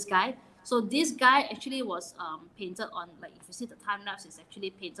 minute, and this guy. So this guy actually was painted on, like, if you see the time lapse, it's actually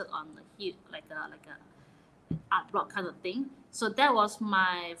painted on like a art block kind of thing. So that was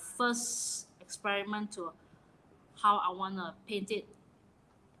my first experiment to how I want to paint it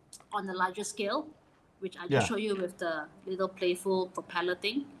on a larger scale, which I just showed you with the little playful propeller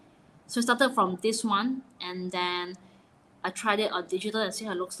thing. So I started from this one, and then I tried it on digital and see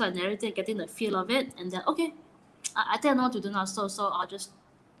how it looks like and everything, getting the feel of it, and then okay, I think I know what to do now. So I'll just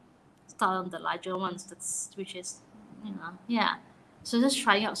start on the larger ones. Which is, So just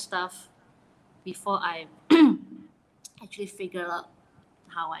trying out stuff before I actually figure out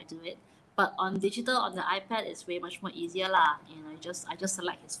how I do it. But on digital, on the iPad, it's way much more easier lah. I just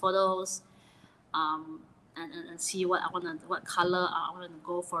select his photos, and see what color I want to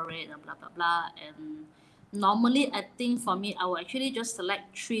go for it, and blah blah blah. And normally, I think for me, I will actually just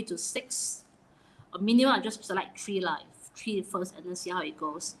select 3 to 6. Or minimum, I just select 3 lah, 3 first, and then see how it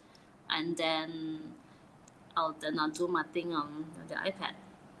goes, and then I'll do my thing on the iPad.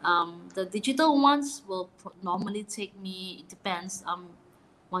 The digital ones will normally take me, it depends,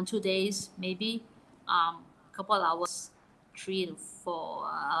 1-2 days maybe, a couple of hours, 3 to 4,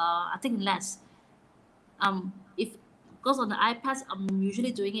 I think less. Because on the iPads, I'm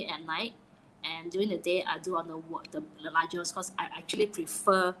usually doing it at night, and during the day I do on the larger ones, because I actually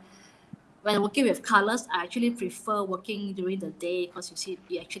prefer, when working with colors, I actually prefer working during the day, because you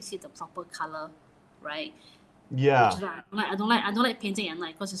actually see the proper color, right? Yeah. I don't like painting at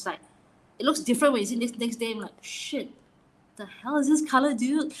night, because it's like, it looks different when you see this next day. I'm like, shit, the hell is this color,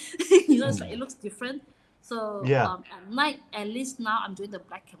 dude? It's like, it looks different. So at night, at least now I'm doing the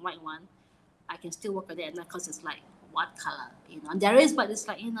black and white one. I can still work with it at night, because it's like, what color? And there is, but it's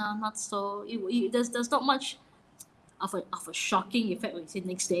like, not so. There's not much of a shocking effect when you see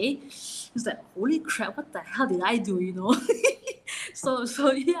next day. It's like, holy crap, what the hell did I do? So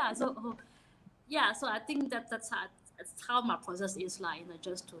I think that's how my process is like.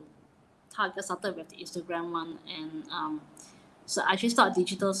 Just to target, started with the Instagram one, and so I actually start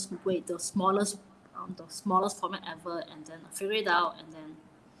digital with the smallest format ever, and then I figure it out, and then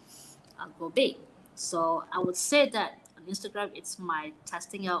I'll go big. So I would say that on Instagram, it's my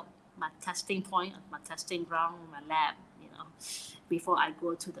testing point, my testing ground, my lab, before I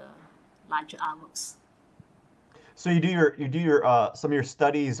go to the larger artworks. So you do your some of your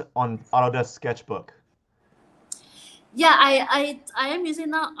studies on Autodesk Sketchbook. Yeah, I am using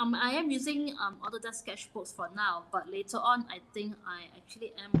now. I am using Autodesk sketchbooks for now, but later on, I think I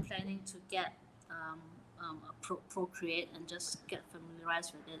actually am planning to get a Procreate and just get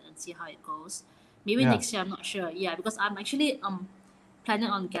familiarized with it and see how it goes. Maybe Yeah. next year, I'm not sure. Yeah, because I'm actually planning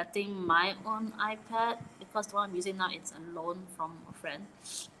on getting my own iPad because the one I'm using now it's a loan from a friend.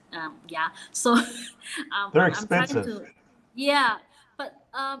 Yeah, so They're I'm trying expensive. to, yeah, but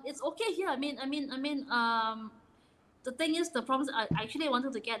it's okay here. The thing is, the problem is I actually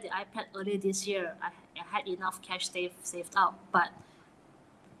wanted to get the iPad earlier this year. I had enough cash saved up, but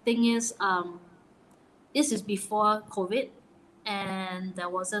thing is, this is before COVID, and there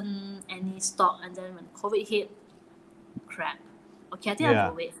wasn't any stock. And then when COVID hit, crap. Okay, I think I have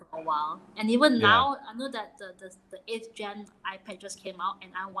to Yeah. wait for a while. And even Yeah. now, I know that the 8th gen iPad just came out,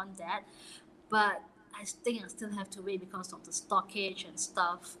 and I want that, but I think I still have to wait because of the stockage and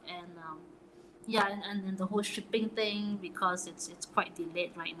stuff, and yeah, and the whole shipping thing because it's quite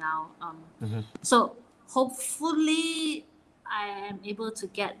delayed right now. Hmm. So hopefully I am able to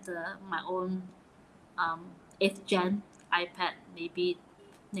get my own um 8th gen iPad maybe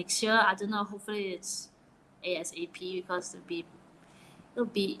next year. I don't know. Hopefully it's ASAP because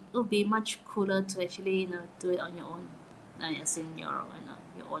it'll be much cooler to actually do it on your own, as in your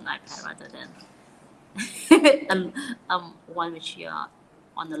own iPad rather than one which you're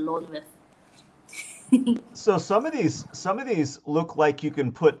on the loan with. So some of these look like you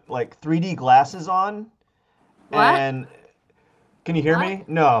can put like 3D glasses on. What? And can you hear What? me?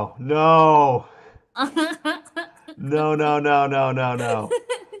 No, no, no, no, no, no, no, no,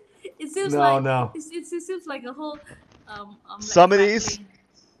 It seems no, like no. it seems like a whole like Some of these,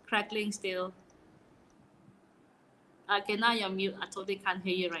 crackling still. Okay, now you're mute. I totally can't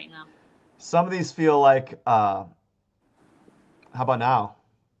hear you right now. Some of these feel like how about now?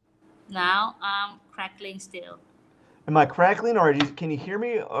 Now crackling still. Am I crackling or can you hear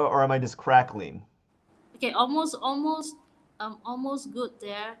me or am I just crackling? Okay, almost good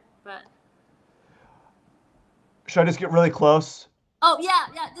there, but Should I just get really close? oh yeah,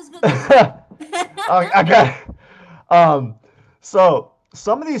 yeah, that's good. I got it. Um, so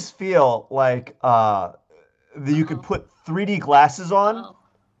some of these feel like that you could Uh-oh. put 3D glasses on. Uh-oh.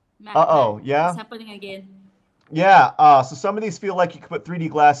 Matt, Uh-oh, it's yeah? happening again. Yeah, so some of these feel like you could put 3D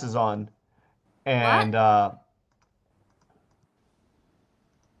glasses on. What? And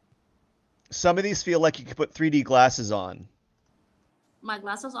some of these feel like you could put 3D glasses on. My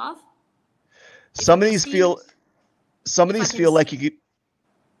glasses off? If I Some of can these see, feel some of if I these can feel like see, you could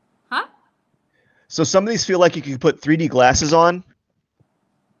huh? so some of these feel like you could put 3D glasses on.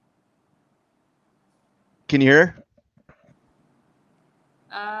 Can you hear?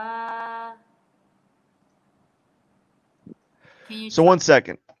 Uh, can you So try? one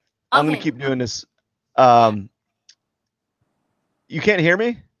second. I'm gonna Okay, keep doing this. yeah, Um, you can't hear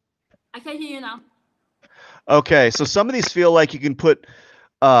me? I can hear you now. Okay, so some of these feel like you can put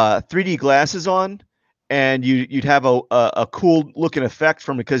 3D glasses on, and you'd have a cool looking effect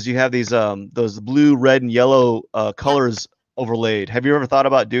from it because you have those blue, red, and yellow Yep. colors overlaid. Have you ever thought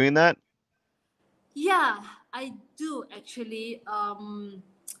about doing that? Yeah, I do actually.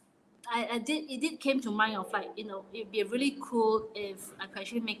 I did. It did came to mind of like it'd be really cool if I could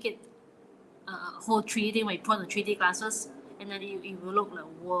actually make it whole 3D when you put on the 3D glasses, and then it will look like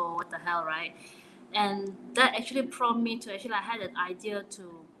whoa, what the hell, right? And that actually prompted me to actually I had an idea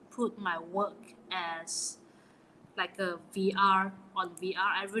to put my work as like a VR on VR.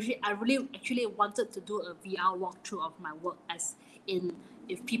 I really actually wanted to do a VR walkthrough of my work, as in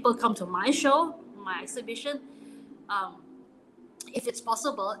if people come to my show, my exhibition, um, if it's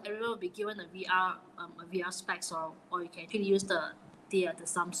possible, everyone will be given a VR specs, or you can actually use the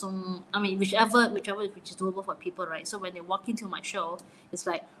Samsung. I mean, whichever which is doable for people, right? So when they walk into my show, it's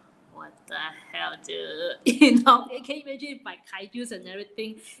like, what the hell, dude? Can you imagine if my kaijus and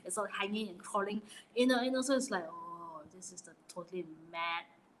everything is all hanging and crawling? And also it's like, oh, this is the totally mad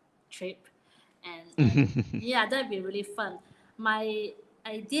trip, and yeah, that'd be really fun. My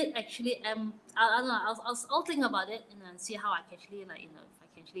I did actually I don't know I'll think about it and then see how I can actually like if I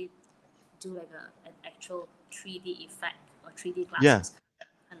can actually do like an actual 3D effect or 3D Yeah. glasses,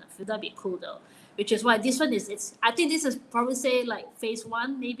 and I feel that'd be cool though. Which is why this one is it's I think this is probably say like phase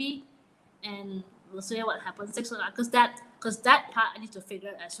one maybe, and we'll see what happens next one because that part I need to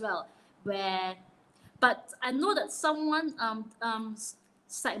figure as well where, but I know that someone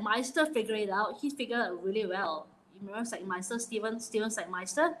Sackmeister figured it out. He figured it out really well. You remember Sackmeister, Steven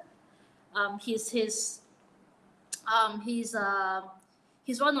Sackmeister? He's he's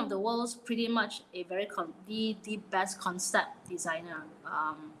he's one of the world's pretty much a very the best concept designer.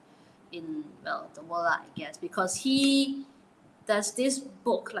 in the world, I guess, because there's this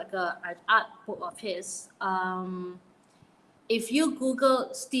book, like an art book of his. If you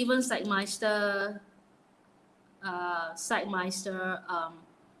Google Steven Sagmeister,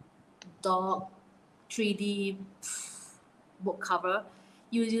 dog 3D book cover,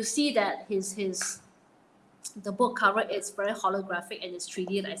 you see that the book cover is very holographic and it's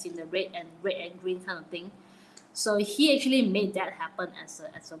 3D, like in the red and green kind of thing. So he actually made that happen as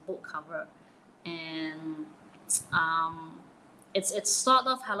a book cover, and it's sort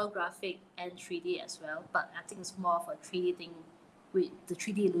of holographic and 3D as well, but I think it's more of a 3D thing with the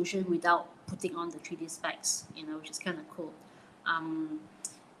 3D illusion without putting on the 3D specs, which is kind of cool.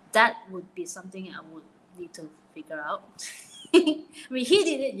 That would be something I would need to figure out. I mean, he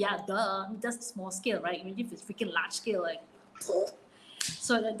did it, yeah, duh. That's small scale, right? I mean, if it's freaking large scale, like,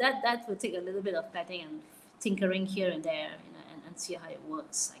 so that would take a little bit of planning and tinkering here and there, and see how it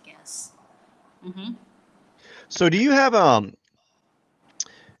works, I guess. Mm-hmm. So, do you have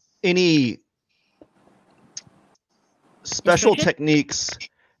any special techniques?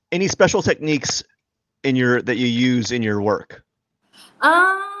 Any special techniques that you use in your work?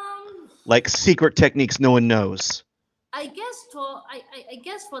 Like secret techniques no one knows. I guess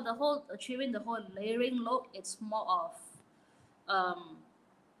for the whole achieving the whole layering look, it's more of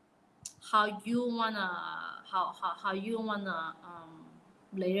how you wanna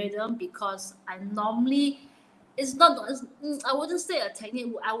layer them, because I normally I wouldn't say a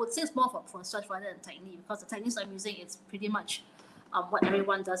technique. I would say it's more of a process rather than technique, because the techniques I'm using is pretty much what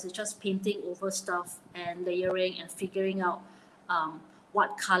everyone does. Is just painting over stuff and layering and figuring out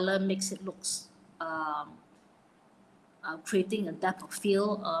what color makes it looks. Creating a depth of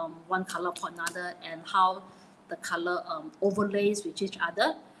field, one color upon another, and how the color overlays with each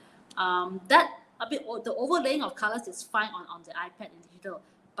other. The overlaying of colors is fine on the iPad and digital,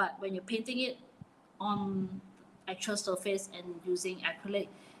 but when you're painting it on actual surface and using acrylic,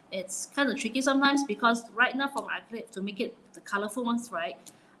 it's kind of tricky sometimes, because right now for acrylic, to make it the colorful ones,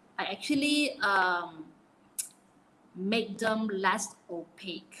 right, I actually make them less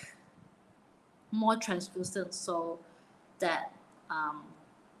opaque, more translucent, so that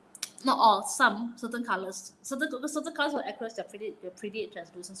not all, certain colors for acrylics they're pretty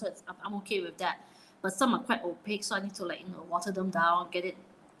translucent, so I'm okay with that. But some are quite opaque, so I need to water them down, get it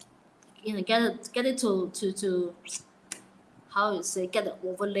to how you say, get the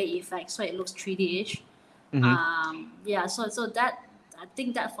overlay effect so it looks 3D-ish. Mm-hmm. So that, I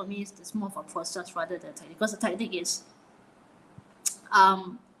think that for me is more of a process rather than technique, because the technique is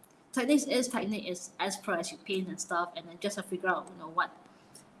technique is as per as you paint and stuff, and then just to figure out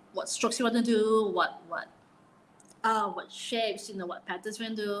what strokes you want to do, what shapes, what patterns you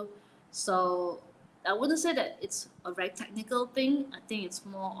want to do. So I wouldn't say that it's a very technical thing. I think it's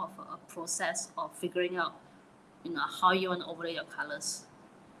more of a process of figuring out how you want to overlay your colors.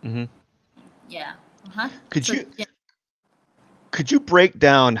 Mm-hmm. Yeah. Could you break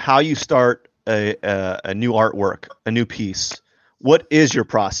down how you start a new artwork, a new piece? What is your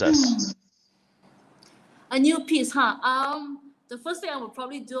process? A new piece, huh? The first thing I would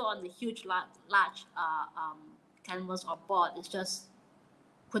probably do on the huge, large canvas or board is just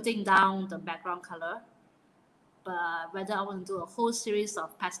putting down the background color. But whether I want to do a whole series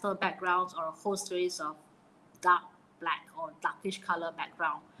of pastel backgrounds or a whole series of dark black or darkish color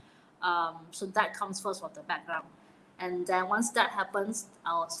background, so that comes first for the background, and then once that happens,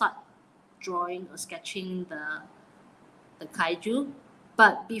 I'll start drawing or sketching the kaiju.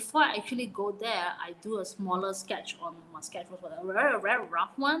 But before I actually go there, I do a smaller sketch on my sketchbook, a very, very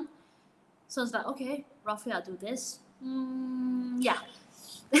rough one. So it's like, okay, roughly I'll do this. Yeah.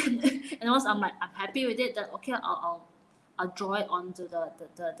 And once I'm happy with it, then okay, I'll draw it onto the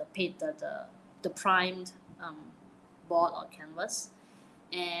paint, the primed board or canvas.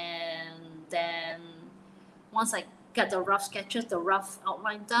 And then once I get the rough sketches, the rough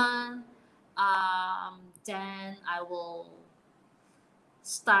outline done, then I will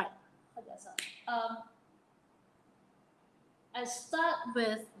start. I start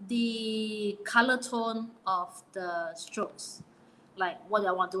with the color tone of the strokes. Like, what do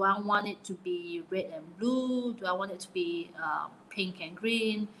I want? Do I want it to be red and blue? Do I want it to be pink and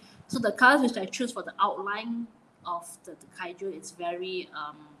green? So the colors which I choose for the outline of the kaiju, it's very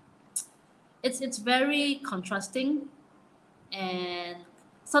it's very contrasting, and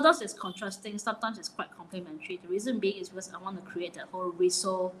sometimes it's contrasting, sometimes it's quite complementary. The reason being is because I want to create that whole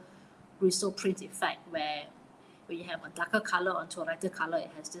riso print effect, where you have a darker color onto a lighter color,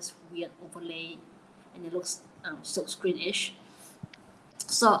 it has this weird overlay, and it looks silk screen-ish.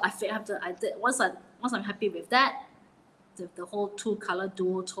 So once I'm happy with that, the whole two-color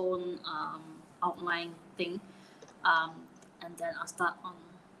duotone outline thing, and then I'll start on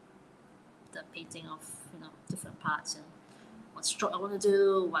the painting of different parts and what stroke I want to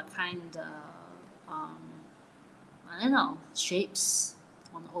do, what kind of I don't know, shapes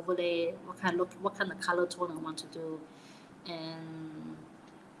on the overlay, what kind of color tone I want to do, and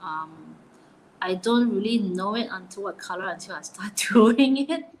I don't really know it until I start doing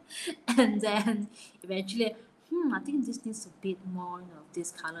it, and then eventually, I think this needs a bit more of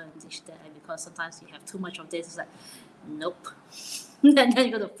this color and this that, because sometimes you have too much of this. It's like, nope, and then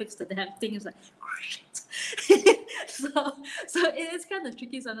you got to fix the damn thing. It's like, oh, shit. so it is kind of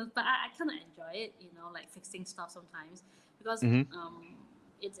tricky sometimes, but I kind of enjoy it, like fixing stuff sometimes, because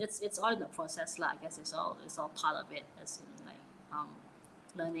it's all in the process lah. I guess it's all part of it, as in like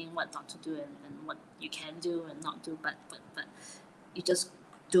learning what not to do and what you can do and not do, but you just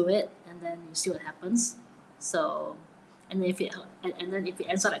do it and then you see what happens. So, and then if it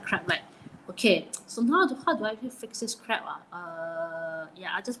ends up like crap, like, okay, so now how do I fix this crap?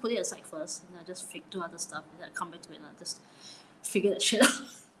 Yeah, I just put it aside first, and I just do other stuff, and then I come back to it and I just figure that shit out.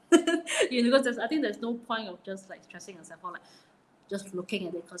 Because I think there's no point of just like stressing yourself or like just looking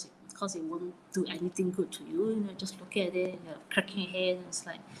at it, because it won't do anything good to you. Just looking at it, cracking your head, and it's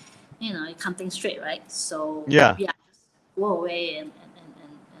like, you can't think straight, right? So yeah, just go away and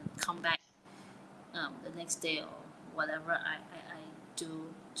come back the next day or whatever I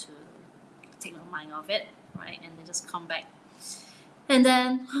do to take my mind off it, right? And then just come back. And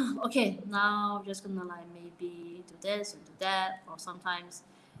then, okay, now I'm just gonna like maybe do this and do that, or sometimes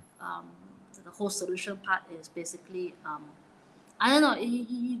the whole solution part is basically I don't know,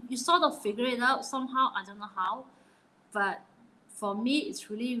 you sort of figure it out somehow. I don't know how, but for me it's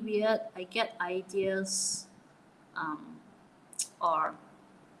really weird. I get ideas or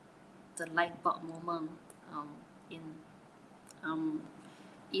the light bulb moment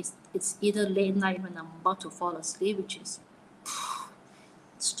it's either late night when I'm about to fall asleep, which is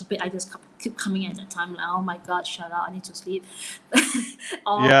stupid. I just keep coming at that time like, oh my god, shut up, I need to sleep.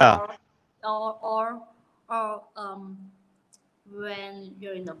 or when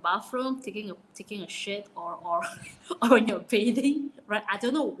you're in the bathroom taking a shit, or when you're bathing, right? I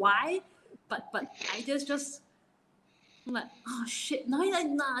don't know why, but I just I'm like, oh shit, no.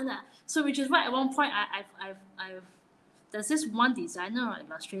 So which is why at one point I've there's this one designer or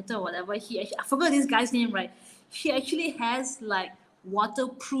illustrator or whatever, I forgot this guy's name, right? He actually has like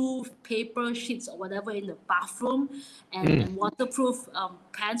waterproof paper sheets or whatever in the bathroom, and waterproof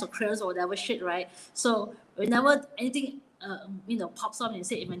pens or crayons or whatever shit, right? So whenever anything pops up, and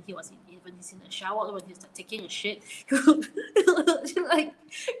say when he's in the shower or when he's like taking a shit, he'll like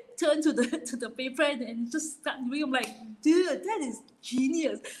turn to the paper and just start doing. I'm like, dude, that is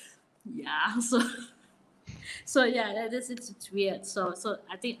genius. Yeah, so yeah, it's weird. So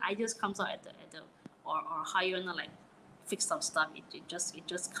I think ideas comes out at the or how you wanna like fix some stuff. It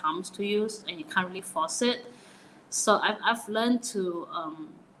just comes to you, and you can't really force it. So I've learned to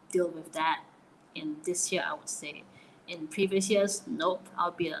deal with that in this year, I would say. In previous years, nope,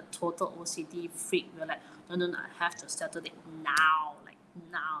 I'll be a total OCD freak. We're like, no, I have to settle it now, like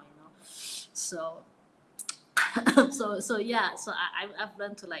now, So yeah, so I've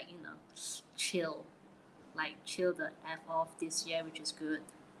learned to like chill the F off this year, which is good,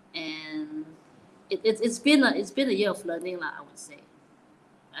 and it's been a year of learning, I would say.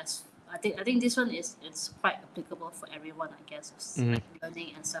 As I think this one it's quite applicable for everyone, I guess. It's like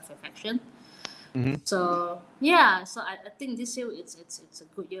learning and self-reflection. So yeah, so I think this year it's a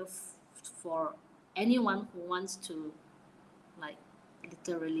good year for anyone who wants to like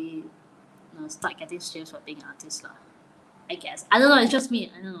literally start getting serious for being an artist, I guess. I don't know, it's just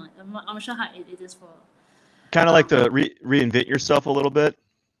me. I don't know. I'm not sure how it is for kind of like to reinvent yourself a little bit.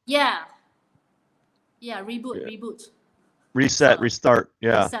 Yeah, reboot, reset, restart.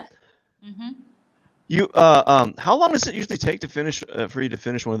 Yeah. Reset. You how long does it usually take to finish for you to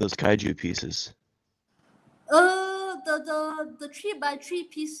finish one of those kaiju pieces? The 3x3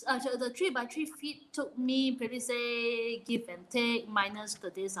 piece, the 3x3 feet took me maybe say give and take minus the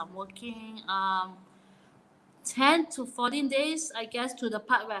days I'm working, 10 to 14 days, I guess, to the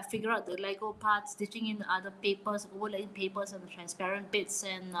part where I figure out the Lego parts, stitching in the other papers, overlaying papers and the transparent bits,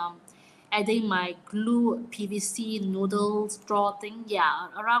 and adding my glue PVC noodle straw thing. Yeah,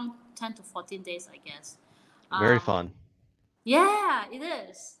 around 10 to 14 days, I guess. Very fun. Yeah, it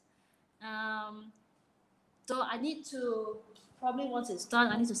is. So I need to, probably once it's done,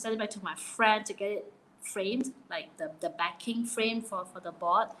 I need to send it back to my friend to get it framed, like the backing frame for the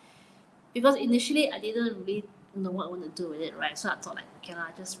board. Because initially I didn't really know what I want to do with it, right? So I thought like, can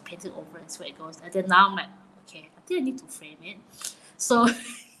I just paint it over and see where it goes? And then now I'm like, okay, I think I need to frame it. So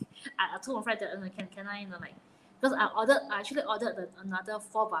I told my friend that can I because I actually ordered another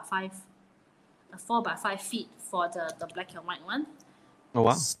 4 by 5 feet for the black and white one. Oh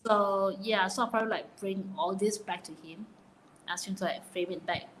wow. So yeah, so I'll probably bring all this back to him, ask him to frame it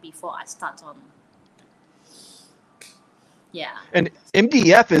back before I start on. Yeah. And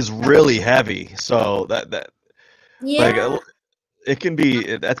MDF is really heavy, so that Yeah. it can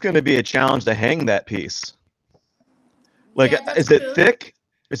be that's going to be a challenge to hang that piece. Like, Yeah, that's is it true. thick?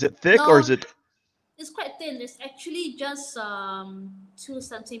 Is it thick or is it? It's quite thin. It's actually just 2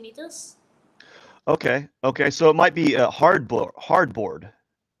 centimeters. Okay. So it might be a hardboard,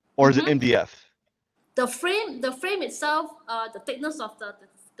 or is it MDF? The frame itself, the thickness of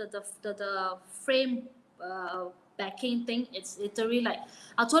the frame backing thing, it's literally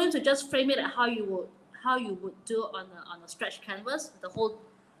I told him to just frame it like how you would do on a stretch canvas, the whole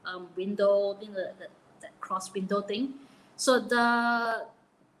window thing, that cross window thing. So the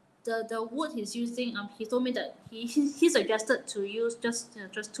wood he's using, he told me that he suggested to use just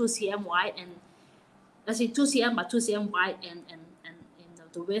 2 cm wide, and I say 2 cm by 2 cm wide, and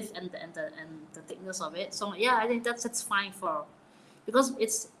the width and the thickness of it. So yeah, I think that's fine because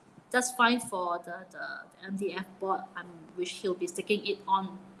that's fine for the MDF board, which he'll be sticking it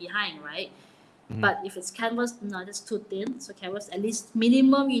on behind, right? But if it's canvas, no, that's too thin. So canvas, at least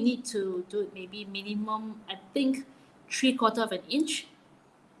minimum you need to do it, maybe minimum, I think 3/4 of an inch,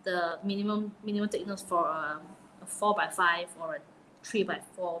 the minimum thickness for a 4 by 5 or a 3 by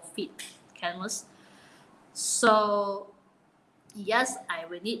 4 feet canvas. So yes, I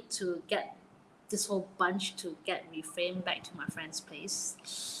will need to get this whole bunch to get reframed back to my friend's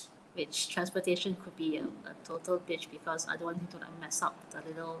place, which transportation could be a total bitch, because I don't want him to mess up the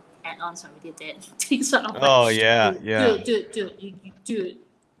little add-ons I already did. So I'm dude.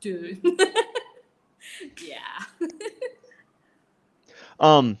 Yeah.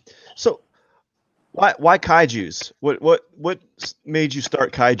 So why kaijus? What made you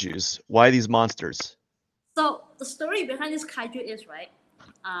start kaijus? Why these monsters? So the story behind this kaiju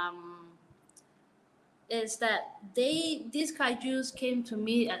is that these kaijus came to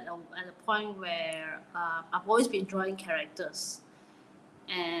me at a point where I've always been drawing characters,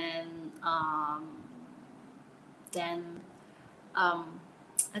 and then I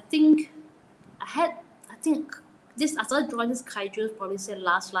think I started drawing this kaiju probably say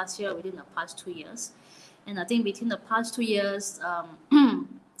last year, within the past 2 years, and I think between the past 2 years,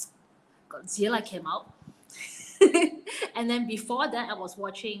 Godzilla came out. And then before that, I was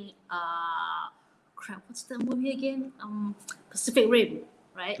watching what's the movie again? Pacific Rim,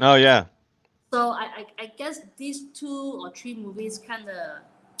 right? Oh yeah. So I guess these 2 or 3 movies kind of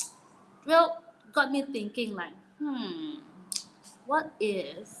got me thinking, what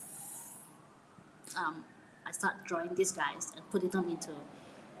if I start drawing these guys and putting them into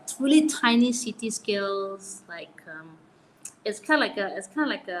really tiny city scales, it's kind of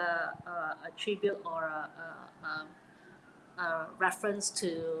like a tribute or a reference to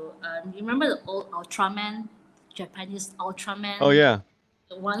you remember the old Ultraman, Japanese Ultraman? Oh yeah.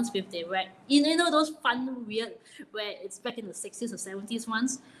 The ones with the red, you know those fun weird, where it's back in the 60s or 70s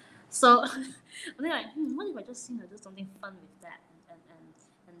ones. So I'm what if I just do something fun with that,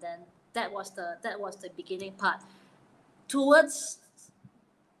 and then that was the beginning part. Towards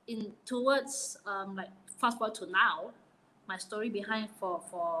fast forward to now, my story behind for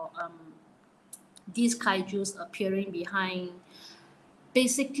these kaijus appearing behind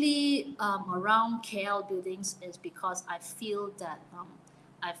basically around KL buildings is because I feel that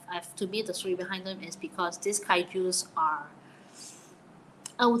to me the story behind them is because these kaijus are,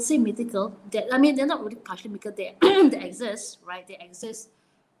 I would say, mythical. They're not really partially mythical. They exist, right? They exist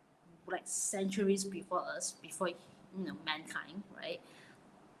centuries before us, before mankind, right?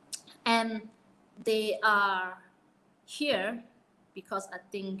 And they are here because I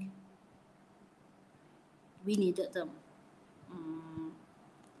think we needed them.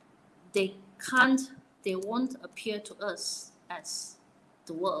 They won't appear to us as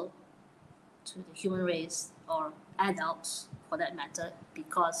the world, to the human race or adults for that matter,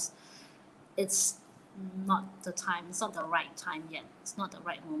 because it's not the time, it's not the right time yet, it's not the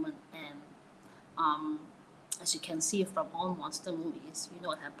right moment. And as you can see from all monster movies, you know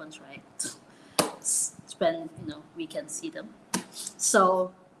what happens, right? It's when we can see them.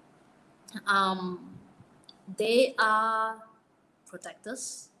 So they are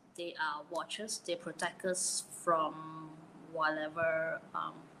protectors, they are watchers, they protect us from whatever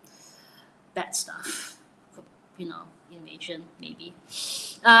bad stuff, invasion maybe.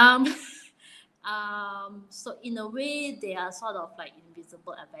 So in a way, they are sort of like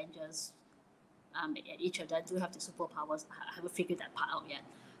invisible Avengers And each of them do have the superpowers. I haven't figured that part out yet.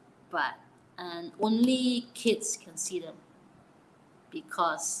 But and only kids can see them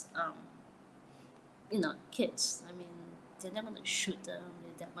because kids. I mean, they're not gonna shoot them.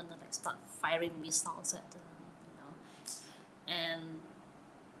 They're not gonna like start firing missiles at them. And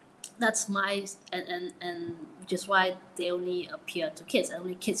that's my and which is why they only appear to kids. And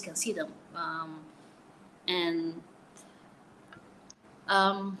only kids can see them.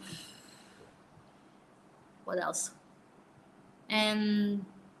 What else? And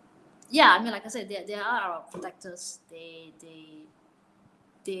yeah, I mean, like I said, they are our protectors. They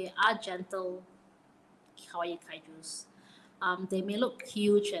are gentle, kawaii kaijus. They may look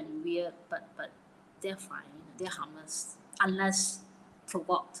huge and weird, but they're fine. They're harmless unless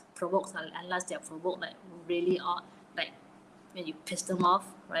provoked. Unless they're provoked like really odd, like when you piss them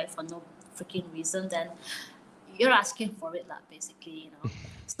off, right, for no freaking reason, then you're asking for it, basically,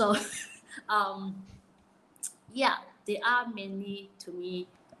 So, yeah, they are mainly to me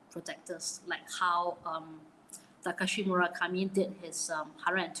protectors, like how Takashi Murakami did his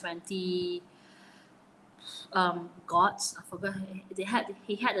 120 gods. I forgot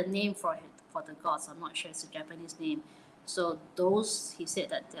he had a name for the gods. I'm not sure it's a Japanese name. So those, he said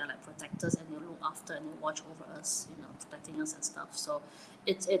that they're like protectors and they look after and they watch over us, protecting us and stuff. So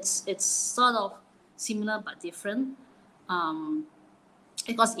it's sort of similar but different,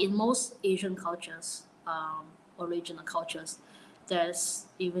 because in most Asian cultures, or regional cultures, there's,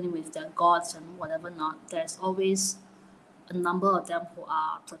 even with their gods and whatever not, there's always a number of them who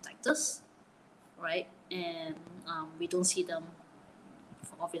are protectors, right? And we don't see them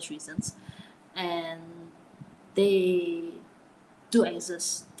for obvious reasons, and they do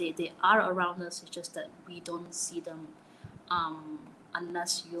exist. They are around us. It's just that we don't see them,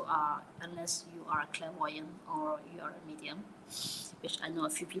 unless you are a clairvoyant or you are a medium, which I know a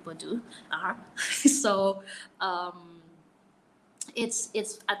few people are. So it's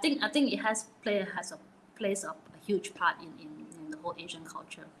I think it plays a huge part in the whole Asian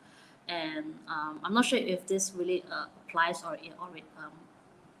culture, and I'm not sure if this really applies or it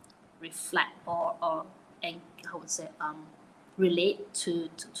reflect or I would say relate to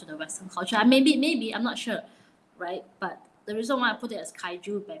the Western culture. Maybe I'm not sure, right? But the reason why I put it as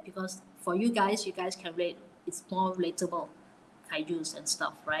kaiju, because for you guys can relate. It's more relatable, kaijus and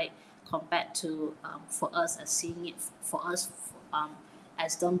stuff, right? Compared to for us as seeing it, for us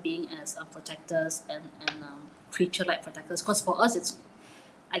as them being as protectors and creature-like protectors. Because for us,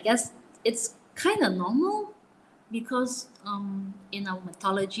 I guess it's kind of normal, because in our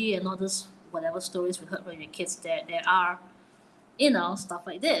mythology and all this whatever stories we heard when we were kids, there are stuff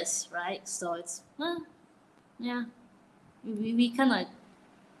like this, right? So it's yeah, we kind of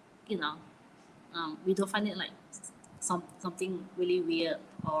we don't find it like something really weird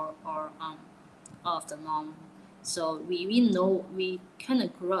or out of the norm. So we know, we kind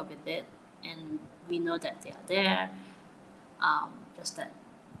of grew up with it, and we know that they are there. Just that,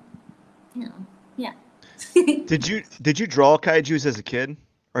 yeah. Did you draw kaijus as a kid,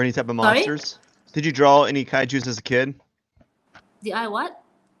 or any type of Sorry? monsters? Did you draw any kaijus as a kid? Did I what?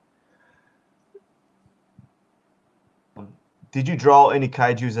 Did you draw any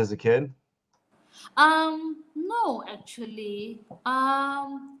kaijus as a kid? No, actually. When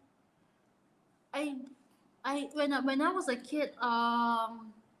I was a kid,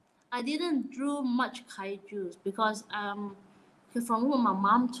 I didn't draw much kaijus because from what my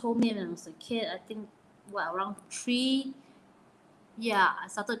mom told me when I was a kid, I think around 3. Yeah, I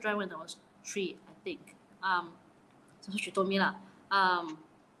started drawing when I was 3, I think. That's what she told me lah.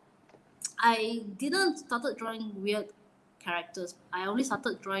 I didn't started drawing weird characters. I only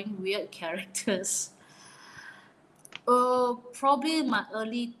started drawing weird characters. Probably my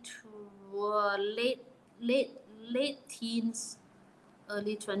early to late teens,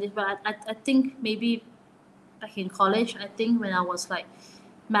 early 20s. But I think maybe back in college, I think when I was like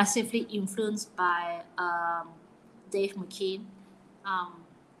massively influenced by Dave McKean.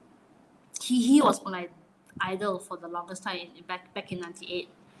 He was my idol for the longest time back in '98,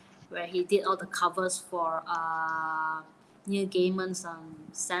 where he did all the covers for Neil Gaiman's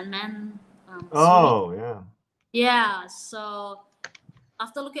Sandman. Oh, yeah. Yeah, so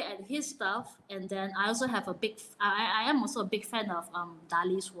after looking at his stuff, and then I also have I am also a big fan of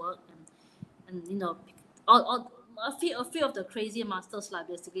Dali's work, and all a few of the crazy masters, like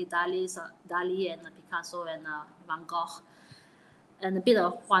basically Dali and Picasso and Van Gogh, and a bit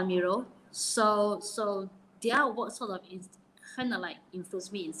of Juan Miro. So their work sort of kind of like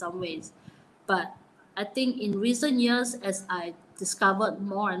influenced me in some ways, but I think in recent years, as I discovered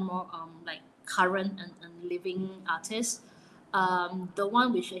more and more like current and living artists, The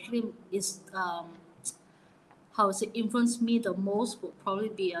one which actually is how to say influenced me the most would probably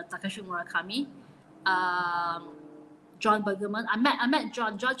be Takashi Murakami, John Bergerman. I met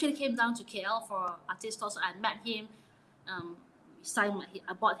John. John actually came down to KL for artist talks. I met him.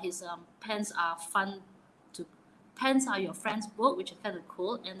 I bought his Pens Are Fun to Pens Are Your Friends book, which is kind of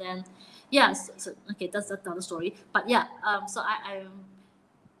cool. And then so okay, that's another story. But yeah, so I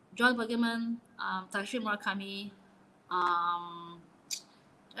John Bergerman, Takashi Murakami.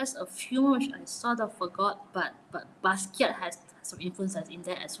 There's a few more which I sort of forgot, but Basquiat has some influences in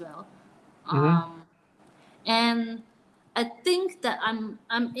there as well. And I think that I'm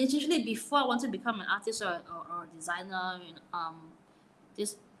essentially, before I want to become an artist or a designer,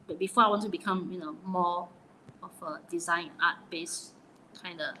 before I want to become more of a design art based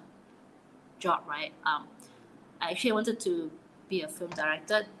kind of job, right? I actually wanted to be a film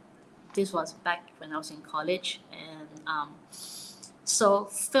director. This was back when I was in college, and so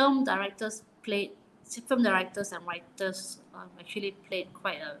film directors and writers actually played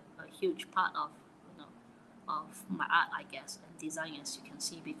quite a huge part of my art, I guess, and design, as you can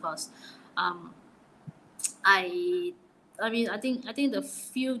see, because I think the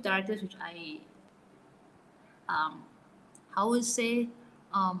few directors which I would say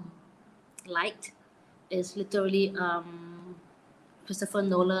liked is literally Christopher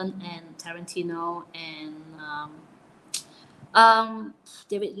Nolan and Tarantino and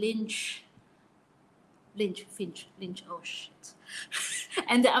David Lynch. Oh shit!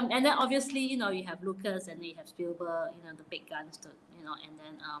 and then obviously you have Lucas, and then you have Spielberg, the big guns, and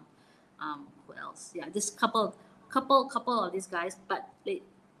then who else? Yeah, this couple of these guys. But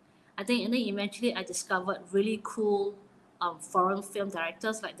I think eventually I discovered really cool foreign film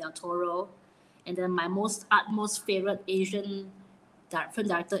directors like Del Toro, and then my most favorite Asian film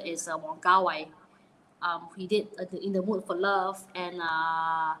director is Wong Kar-wai. He did In the Mood for Love and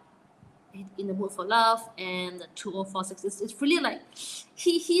the 2046. It's really like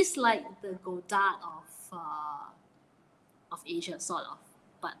he's like the Godard of Asia, sort of,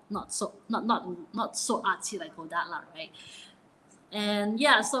 but not so artsy like Godard, right? And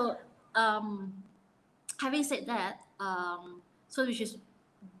yeah, so having said that, so which is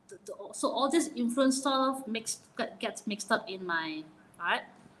so all this influence sort of gets mixed up in my art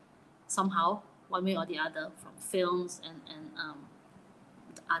somehow, one way or the other, from films and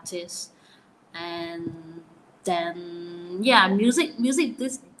the artists. And then music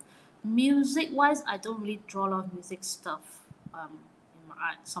wise, I don't really draw a lot of music stuff in my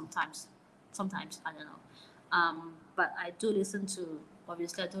art. Sometimes I don't know, but I do listen to,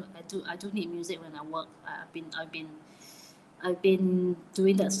 obviously I do need music when I work. I've been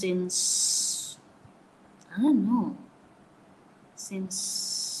doing that since, I don't know,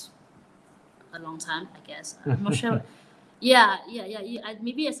 since a long time, I guess. I'm not sure. Yeah.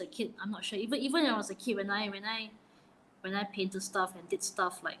 Maybe as a kid, I'm not sure. Even when I was a kid, when I painted stuff and did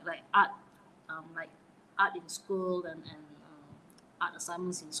stuff like art, like art in school and art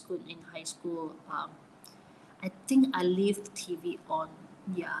assignments in school, in high school, I think I leave the TV on.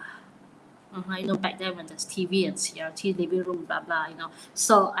 Yeah. Back then when there's TV and CRT, living room, blah blah,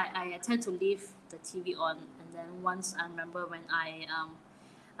 So I tend to leave the TV on, and then once I remember when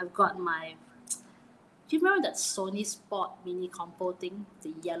I've got my. Do you remember that Sony Sport mini compo thing,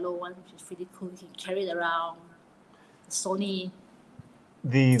 the yellow one, which is really cool? You can carry it around. The Sony.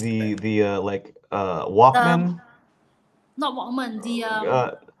 The Walkman. Not Walkman.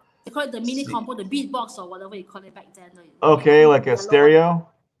 They call it the mini compo, the beatbox or whatever you call it back then. Okay, like a stereo. One.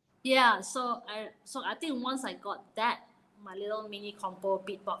 Yeah, so I think once I got that, my little mini compo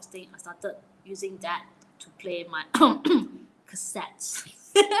beatbox thing, I started using that to play my cassettes.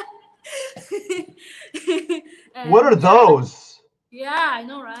 What are those? Yeah, I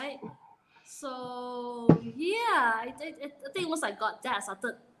know, right? So yeah, I think once I got that, I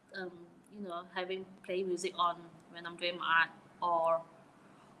started having play music on when I'm doing my art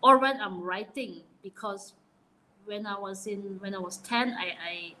or when I'm writing, because when I was 10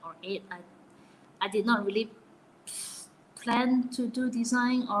 or 8, I did not really plan to do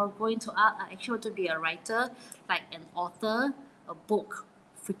design or go into art. I actually want to be a writer, like an author, a book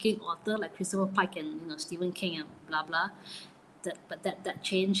freaking author like Christopher Pike and Stephen King and blah blah. That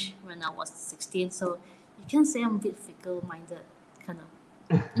changed when I was 16. So you can say I'm a bit fickle-minded, kind of.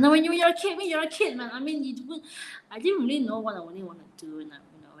 When you're a kid, man. I mean, I didn't really know what I really want to do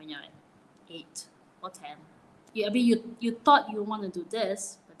when you're at 8 or 10. I mean, you thought you want to do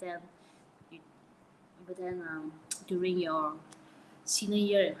this, but then during your senior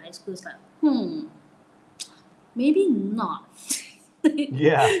year in high school, it's like, maybe not.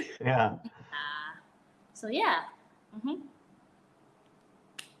 Yeah. So yeah.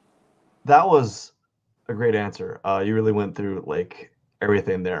 That was a great answer. You really went through like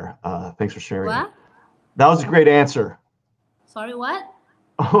everything there. Thanks for sharing. What? That was a great answer. Sorry, what?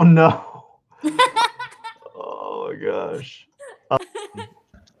 Oh no. Oh my gosh.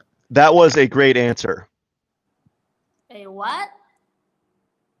 That was a great answer. A what?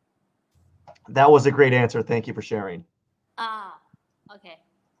 That was a great answer. Thank you for sharing. Ah, okay.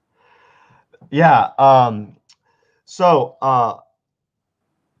 Yeah. So I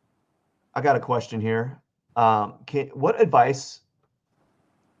got a question here. What advice?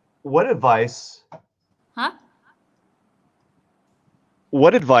 Huh?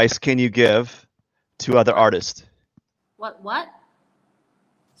 What advice can you give to other artists? What?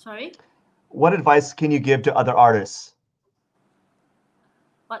 Sorry? What advice can you give to other artists?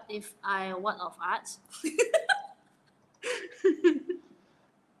 What if I what of arts?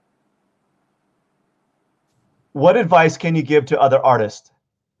 What advice can you give to other artists?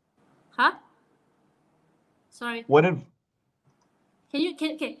 Huh? Sorry. What if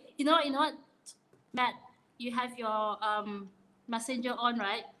Okay, you know what? Matt, you have your messenger on,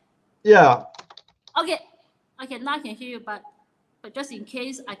 right? Yeah. Okay. Okay, now I can hear you, but just in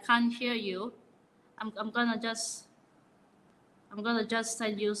case I can't hear you, I'm gonna just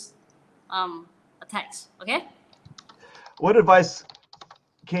send you a text, okay? What advice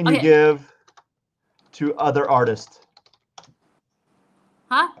can you Okay. give to other artists?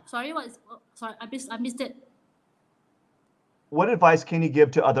 Huh? Sorry, sorry, I missed it. What advice can you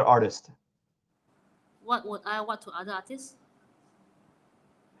give to other artists? What would I want to other artists?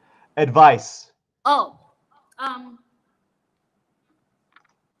 Advice. Oh, um,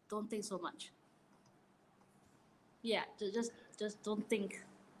 don't think so much. Yeah, just don't think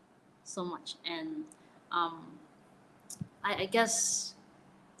so much, and um, I guess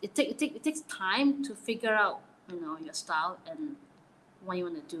it takes time to figure out your style and what you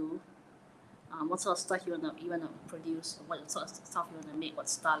want to do, what sort of stuff you wanna produce, or what sort of stuff you wanna make, what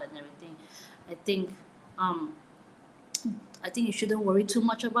style and everything. I think um, I think you shouldn't worry too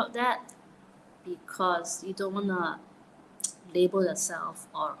much about that because you don't wanna label yourself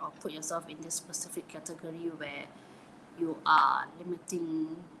or put yourself in this specific category where you are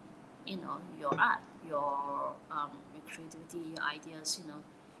limiting your art, your creativity, your ideas.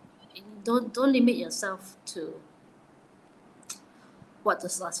 Don't limit yourself to what the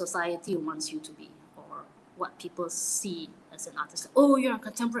society wants you to be or what people see as an artist. Oh, you're a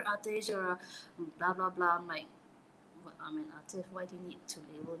contemporary artist, you're a blah blah blah. I'm like, I'm an artist. Why do you need to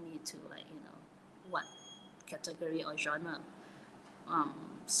label me to what category or genre?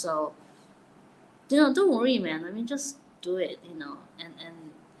 So don't worry, man. I mean, just do it.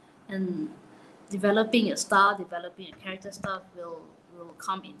 And developing your style, developing your character stuff will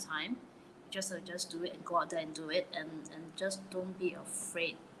come in time. Just do it and go out there and do it, and just don't be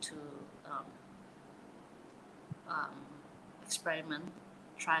afraid to um, um, experiment,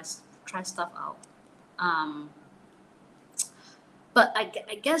 try stuff out. Um, but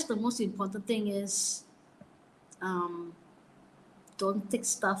I guess the most important thing is um, don't take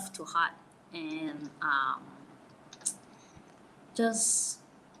stuff too hard and just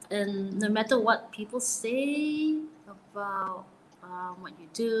and no matter what people say about what you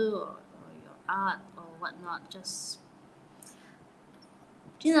do or your art or whatnot, just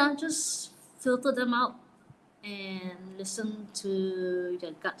just filter them out and listen to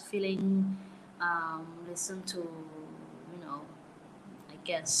your gut feeling. Listen to I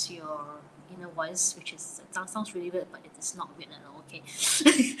guess your inner voice, which is sounds really weird, but it is not weird at all. Okay,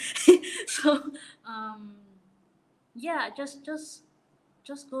 so yeah, just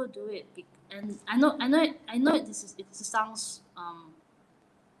go do it. And I know it sounds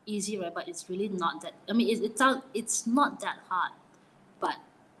easy, right? But it's really not that. I mean, it's not that hard, but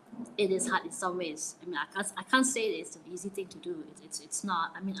it is hard in some ways. I mean, I can't say it's an easy thing to do. It's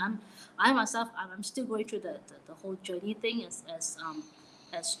not. I mean, I myself I'm still going through the whole journey thing as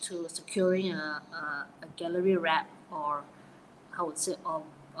to securing a gallery rep or how would say or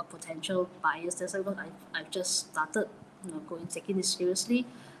a potential buyers. That's because I've just started taking this seriously.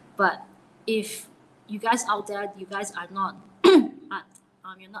 But if you guys out there, you guys are not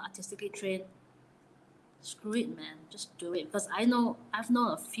you're not artistically trained, screw it, man. Just do it. Because I've known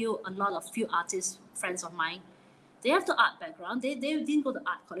a lot of few artists, friends of mine. They have the art background. They didn't go to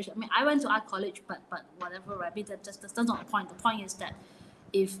art college. I mean, I went to art college, but whatever, right? I mean, that's not the point. The point is that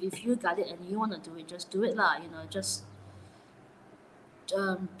if you got it and you want to do it, just do it, lah. Just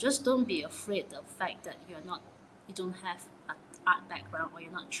don't be afraid of the fact that you don't have an art background or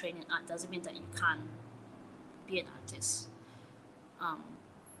you're not trained in art doesn't mean that you can't be an artist.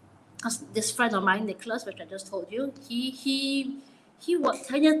 Because this friend of mine, Nicholas, which I just told you, he he was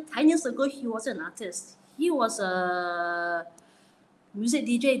 10 years ago. He wasn't an artist. He was a music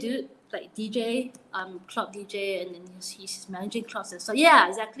DJ, dude. Like DJ, club DJ, and then he's managing clubs and so yeah,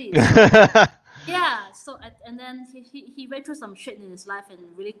 exactly. So, yeah. So and then he went through some shit in his life and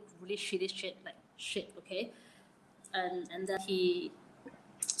really shitty shit, like shit. Okay, and then he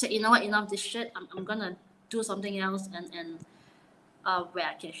said, you know what, enough of this shit. I'm gonna do something else and where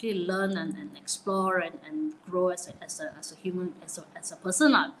I can actually learn and explore and grow as a human, as a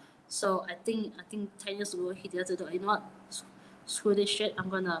person. So I think 10 years ago he decided to do, you know what, screw this shit. I'm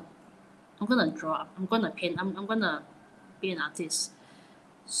gonna draw. I'm gonna paint. I'm gonna be an artist.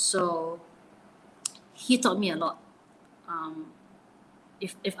 So he taught me a lot.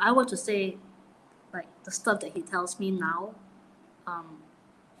 If I were to say like the stuff that he tells me now,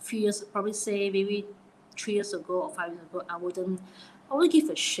 few years, probably say maybe 3 years ago or 5 years ago, I wouldn't give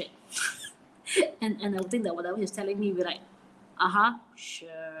a shit. and I would think that whatever he's telling me, be like, sure,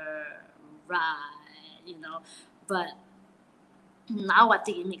 right, you know. But now I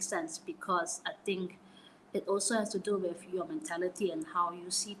think it makes sense because I think it also has to do with your mentality and how you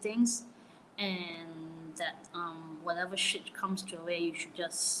see things, and that whatever shit comes your way, you should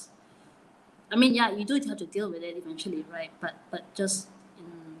just. I mean, yeah, you do have to deal with it eventually, right? But just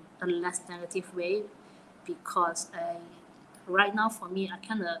in a less negative way, because right now for me, I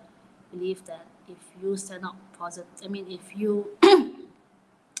kind of believe that if you stand up positive, I mean, if you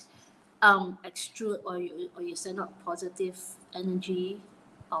extrude or you send out positive energy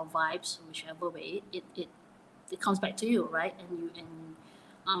or vibes, whichever way, it comes back to you, right?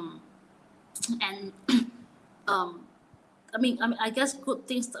 I mean, I guess good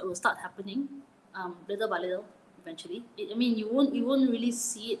things that will start happening, little by little, eventually. I mean, you won't really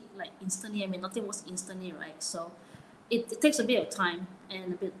see it like instantly. I mean, nothing was instantly, right? So, it takes a bit of time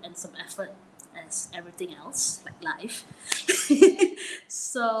and some effort, as everything else, like life.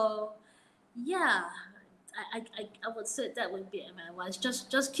 So, yeah, I would say that would be my advice.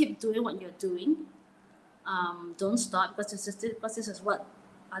 Just keep doing what you're doing. Don't stop, because this is what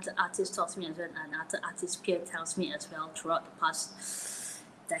other artists tells me as well, and other artist peer tells me as well throughout the past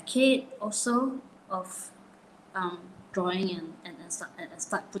decade or so of drawing and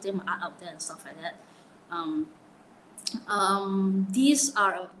start putting my art out there and stuff like that. These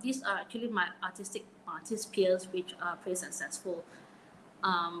are actually my artist peers, which are pretty successful.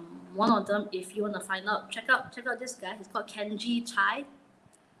 One of them, if you want to find out, check out this guy. He's called Kenji Chai,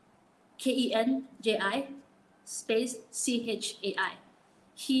 KENJI space CHAI.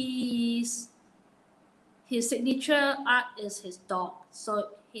 His signature art is his dog.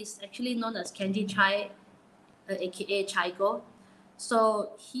 So he's actually known as Kenji Chai, aka Chaigo.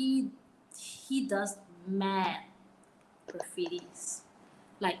 So he does mad graffitis,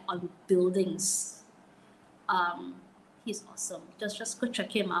 like on buildings. He's awesome. Just go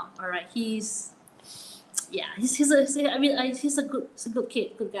check him out. All right, he's a good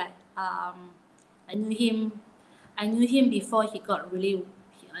kid, good guy. I knew him before he got really.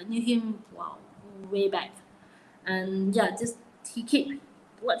 I knew him way back, and yeah,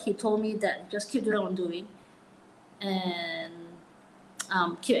 what he told me, that just keep doing what I'm doing, and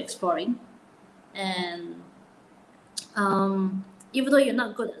keep exploring, and even though you're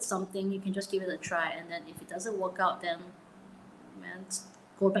not good at something, you can just give it a try, and then if it doesn't work out, then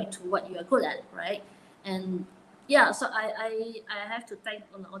go back to what you are good at, right? And yeah, so I have to thank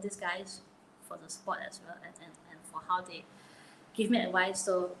all these guys for the support as well, and for how they give me advice,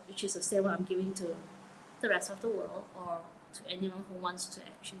 so which is the same what I'm giving to the rest of the world, or to anyone who wants to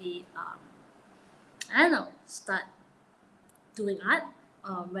actually I don't know, start doing art,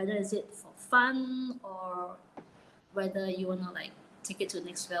 whether is it for fun or whether you want to like take it to the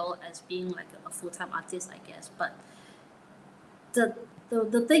next level as being like a full-time artist, I guess. But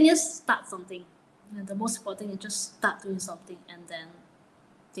the thing is, start something. And the most important thing is just start doing something, and then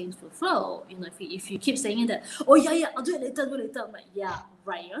things will flow. You know, if you keep saying that, oh yeah, I'll do it later, I'm like, yeah,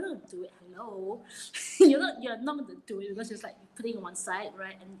 right, you're not gonna do it. Hello, you're not gonna do it because it's like putting on one side,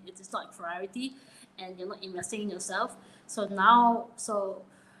 right? And it is not a priority, and you're not investing in yourself. So now,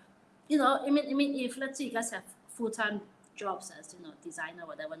 you know, I mean, if let's say you guys have full-time jobs as, you know, designer,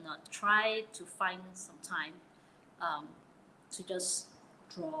 whatever, not try to find some time to just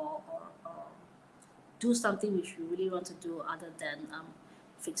draw or do something which you really want to do, other than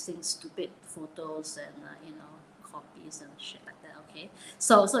fixing stupid photos and you know, copies and shit like that. Okay,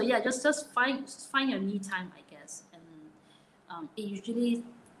 so yeah, just find your me time, I guess. And it usually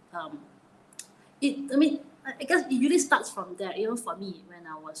I guess it usually starts from there. Even for me, when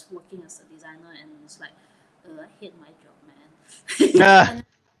I was working as a designer, and it's like, I hate my job, man. Yeah.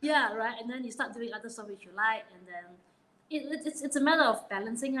 Yeah, right. And then you start doing other stuff which you like, and then it's a matter of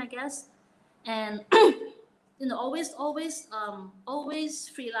balancing, I guess, and always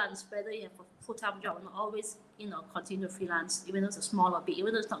freelance, whether you have a full-time job or not. Always continue to freelance, even though it's a small or big,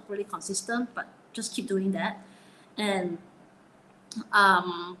 even though it's not really consistent, but just keep doing that. And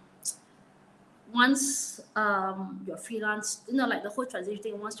once your freelance, like the whole transition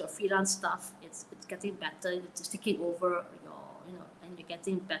thing, once your freelance stuff, it's getting better, you just take it over your, and you're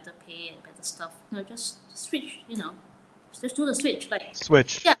getting better pay and better stuff. Just switch, just do the switch, like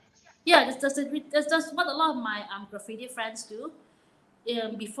switch. Yeah, that's what a lot of my graffiti friends do.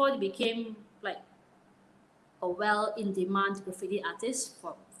 Before they became like a well in demand graffiti artist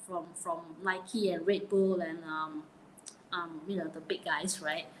from Nike and Red Bull and the big guys,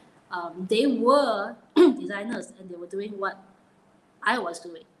 right? They were designers and they were doing what I was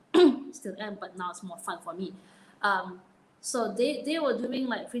doing, still am, but now it's more fun for me. So they were doing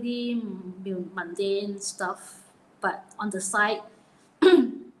like pretty mundane stuff, but on the side,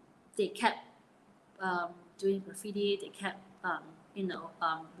 they kept doing graffiti. They kept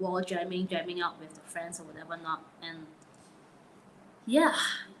wall jamming out with the friends or whatever not, and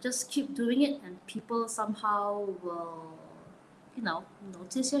just keep doing it, and people somehow will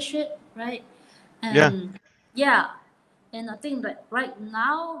notice your shit, right? And and I think that right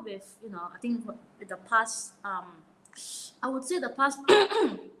now with I think with the past I would say the past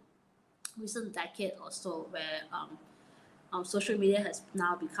recent decade or so, where social media has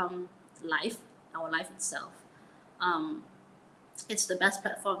now become our life itself. It's the best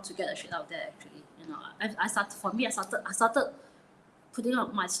platform to get the shit out there. Actually, I started putting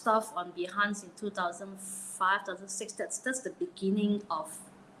up my stuff on Behance in 2005, 2006. That's the beginning of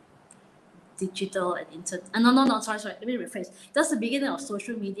digital and internet. No, sorry. Let me rephrase. That's the beginning of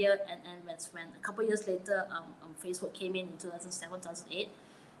social media, and when a couple of years later, Facebook came in 2007, 2008.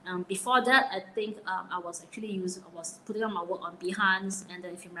 Before that, I think I was putting on my work on Behance, and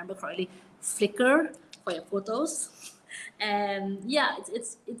then if you remember correctly, Flickr for your photos. And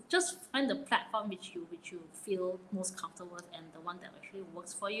it's just find the platform which you feel most comfortable with, and the one that actually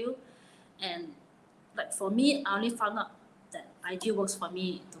works for you. And like for me, I only found out that IG works for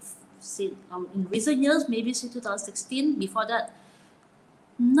me in recent years, maybe since 2016. Before that,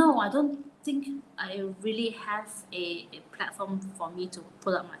 no, I don't think I really have a platform for me to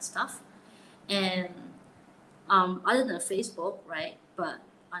put up my stuff. And other than Facebook, right? But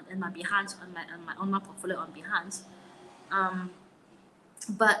and my Behance, on my online portfolio on Behance.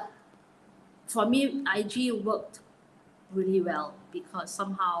 But for me, IG worked really well because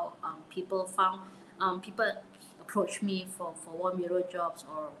somehow people approached me for one mural jobs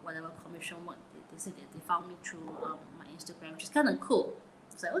or whatever commission work. They said that they found me through my Instagram, which is kind of cool.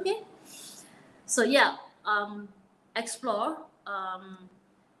 It's like, okay. So explore,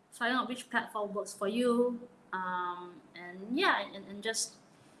 find out which platform works for you, and just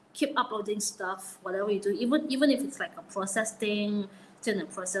keep uploading stuff, whatever you do, even if it's like a process thing, still in a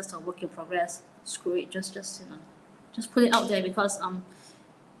process or work in progress. Screw it, just put it out there, because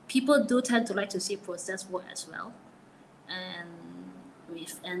people do tend to like to see process work as well, and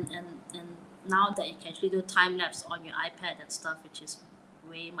now that you can actually do time lapse on your iPad and stuff, which is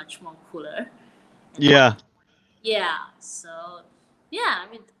way much more cooler. So I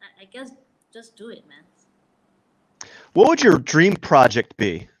mean, I guess just do it, man. What would your dream project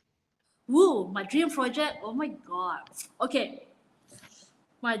be? Woo, my dream project. Oh my god. Okay.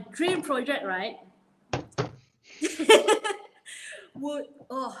 My dream project, right?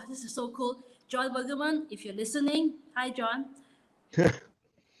 This is so cool. John Bergerman, if you're listening, hi John.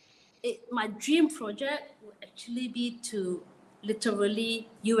 My dream project would actually be to literally,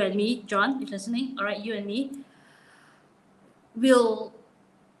 you and me, John, if you're listening, all right, you and me, will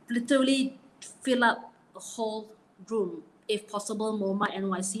literally fill up a whole room, if possible, MoMA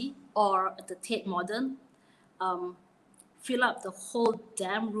NYC or at the Tate Modern. Fill up the whole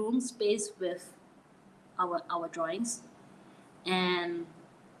damn room space with our drawings. And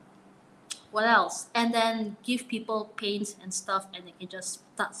what else? And then give people paints and stuff, and they can just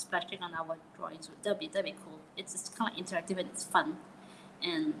start splashing on our drawings. That'd be cool. It's kind of interactive and it's fun.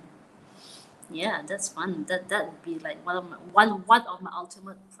 And yeah, that's fun. That would be like one of my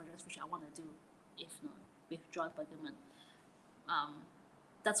ultimate projects, which I want to do, if not with John Bergerman.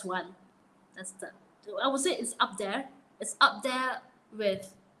 That's one. I would say it's up there. It's up there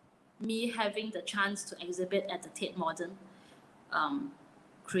with me having the chance to exhibit at the Tate Modern,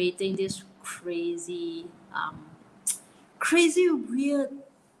 creating this crazy weird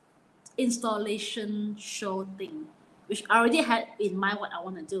installation show thing, which I already had in mind what I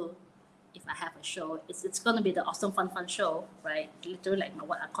want to do if I have a show. It's gonna be the awesome fun show, right? Literally like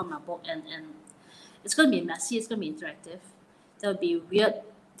what I call my book, and It's gonna be messy. It's gonna be interactive. There'll be weird.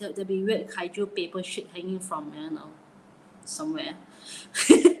 There'll be weird kaiju paper shit hanging from somewhere,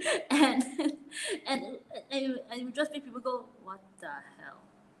 and and and it just make people go, what the hell?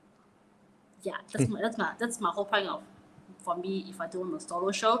 Yeah, that's my whole point of, for me, if I do a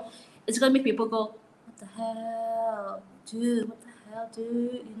solo show, it's gonna make people go, what the hell, dude? What the hell,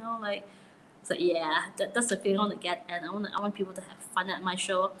 dude? Like, so yeah, that's the feeling I want to get, and I want people to have fun at my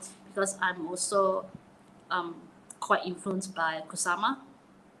show, because I'm also quite influenced by Kusama.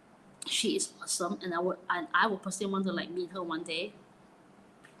 She is awesome, and I would personally want to like meet her one day.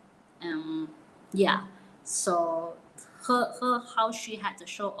 Yeah, so her how she had the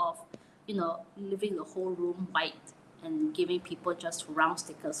show of, leaving the whole room white and giving people just round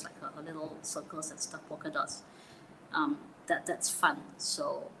stickers, like her little circles and stuff, polka dots. That's fun.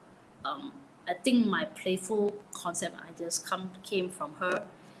 So I think my playful concept ideas came from her,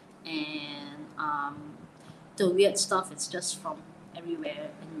 and the weird stuff is just from everywhere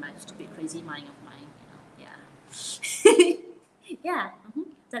in my stupid crazy mind of mine. Yeah. Yeah.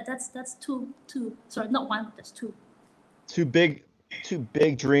 That's two. Sorry, not one. That's two. Two big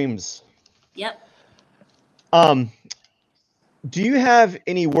dreams. Yep. Do you have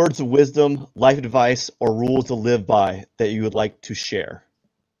any words of wisdom, life advice, or rules to live by that you would like to share?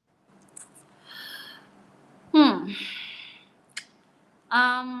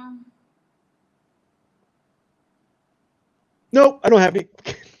 Nope, I don't have any.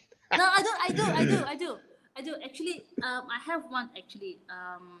 No, I do. Actually, I have one actually.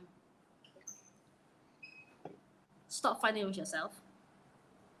 Stop fighting with yourself.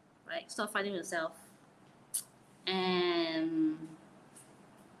 Right? Stop fighting with yourself. And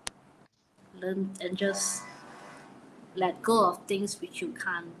learn and just let go of things which you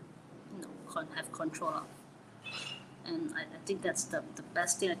can't, have control of. And I think that's the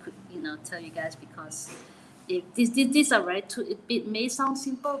best thing I could, tell you guys, because if these are right too, it may sound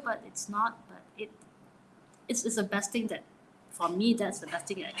simple, but it's not. But it's the best thing that, for me, that's the best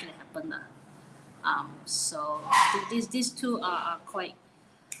thing that actually happened. So I think these two are quite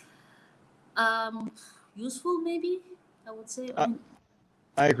useful, maybe I would say.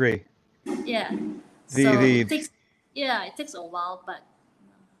 I agree. Yeah. It takes a while, but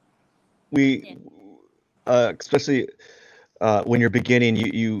especially when you're beginning,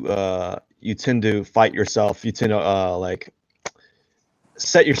 you tend to fight yourself. You tend to like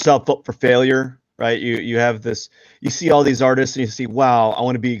set yourself up for failure, right? You have this. You see all these artists, and you see, wow, I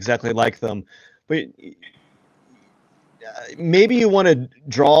want to be exactly like them, but maybe you want to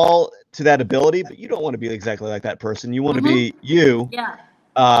draw to that ability, but you don't want to be exactly like that person. You want to be you. Yeah.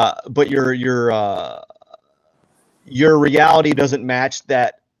 But your reality doesn't match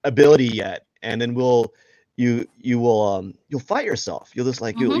that ability yet, and then you'll fight yourself. You'll just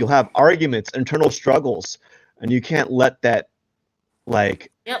you'll have arguments, internal struggles, and you can't let that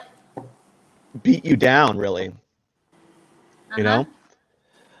beat you down, really.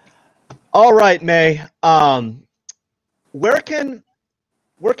 All right, May. Where can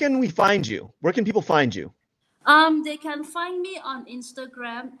we find you? Where can people find you? They can find me on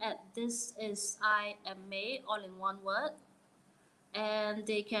Instagram at This Is I Am May, all in one word. And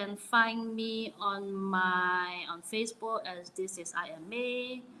they can find me on Facebook as This Is I Am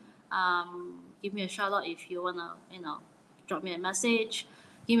May. Give me a shout out if you wanna, drop me a message.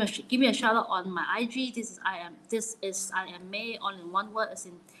 Give me a shout out on my IG. This is I Am May, all in one word, as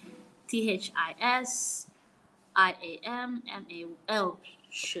in THISIAMMAL.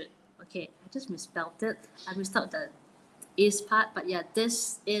 Shit. Okay, I just misspelled it. I misspelled the is part, but yeah,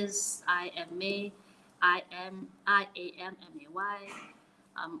 This Is I Am May, IAMMAY.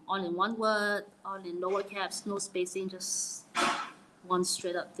 All in one word, all in lower caps, no spacing, just one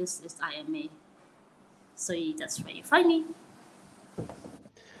straight up. This is I Am May. So that's where you find me.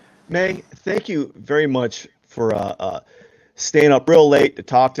 May, thank you very much for staying up real late to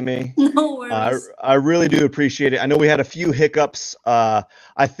talk to me. No worries. I really do appreciate it. I know we had a few hiccups. I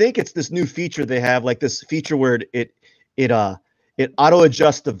think it's this new feature they have, like this feature where it auto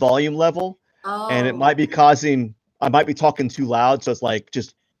adjusts the volume level, and it might be causing. I might be talking too loud, so it's like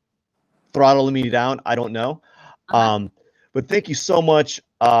just throttling me down. I don't know. But thank you so much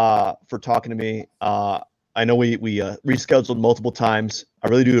for talking to me. I know we rescheduled multiple times. I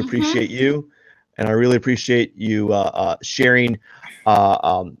really do appreciate you. And I really appreciate you sharing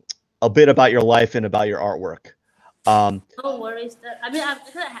a bit about your life and about your artwork. No worries. I had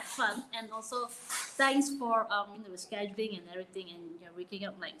fun, and also thanks for scheduling and everything, and you're waking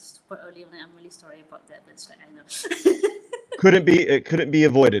up like super early. And I'm really sorry about that, but it's I know. It couldn't be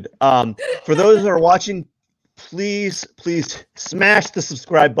avoided. For those that are watching, please smash the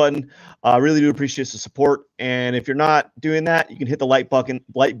subscribe button. I really do appreciate the support. And if you're not doing that, you can hit the like button.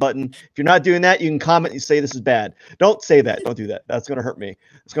 If you're not doing that, you can comment and say this is bad. Don't say that. Don't do that. That's going to hurt me.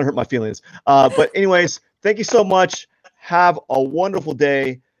 It's going to hurt my feelings. But anyways, thank you so much. Have a wonderful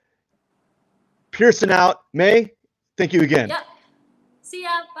day. Pearson out. May, thank you again. Yep. See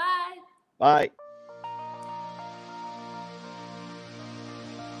ya. Bye. Bye.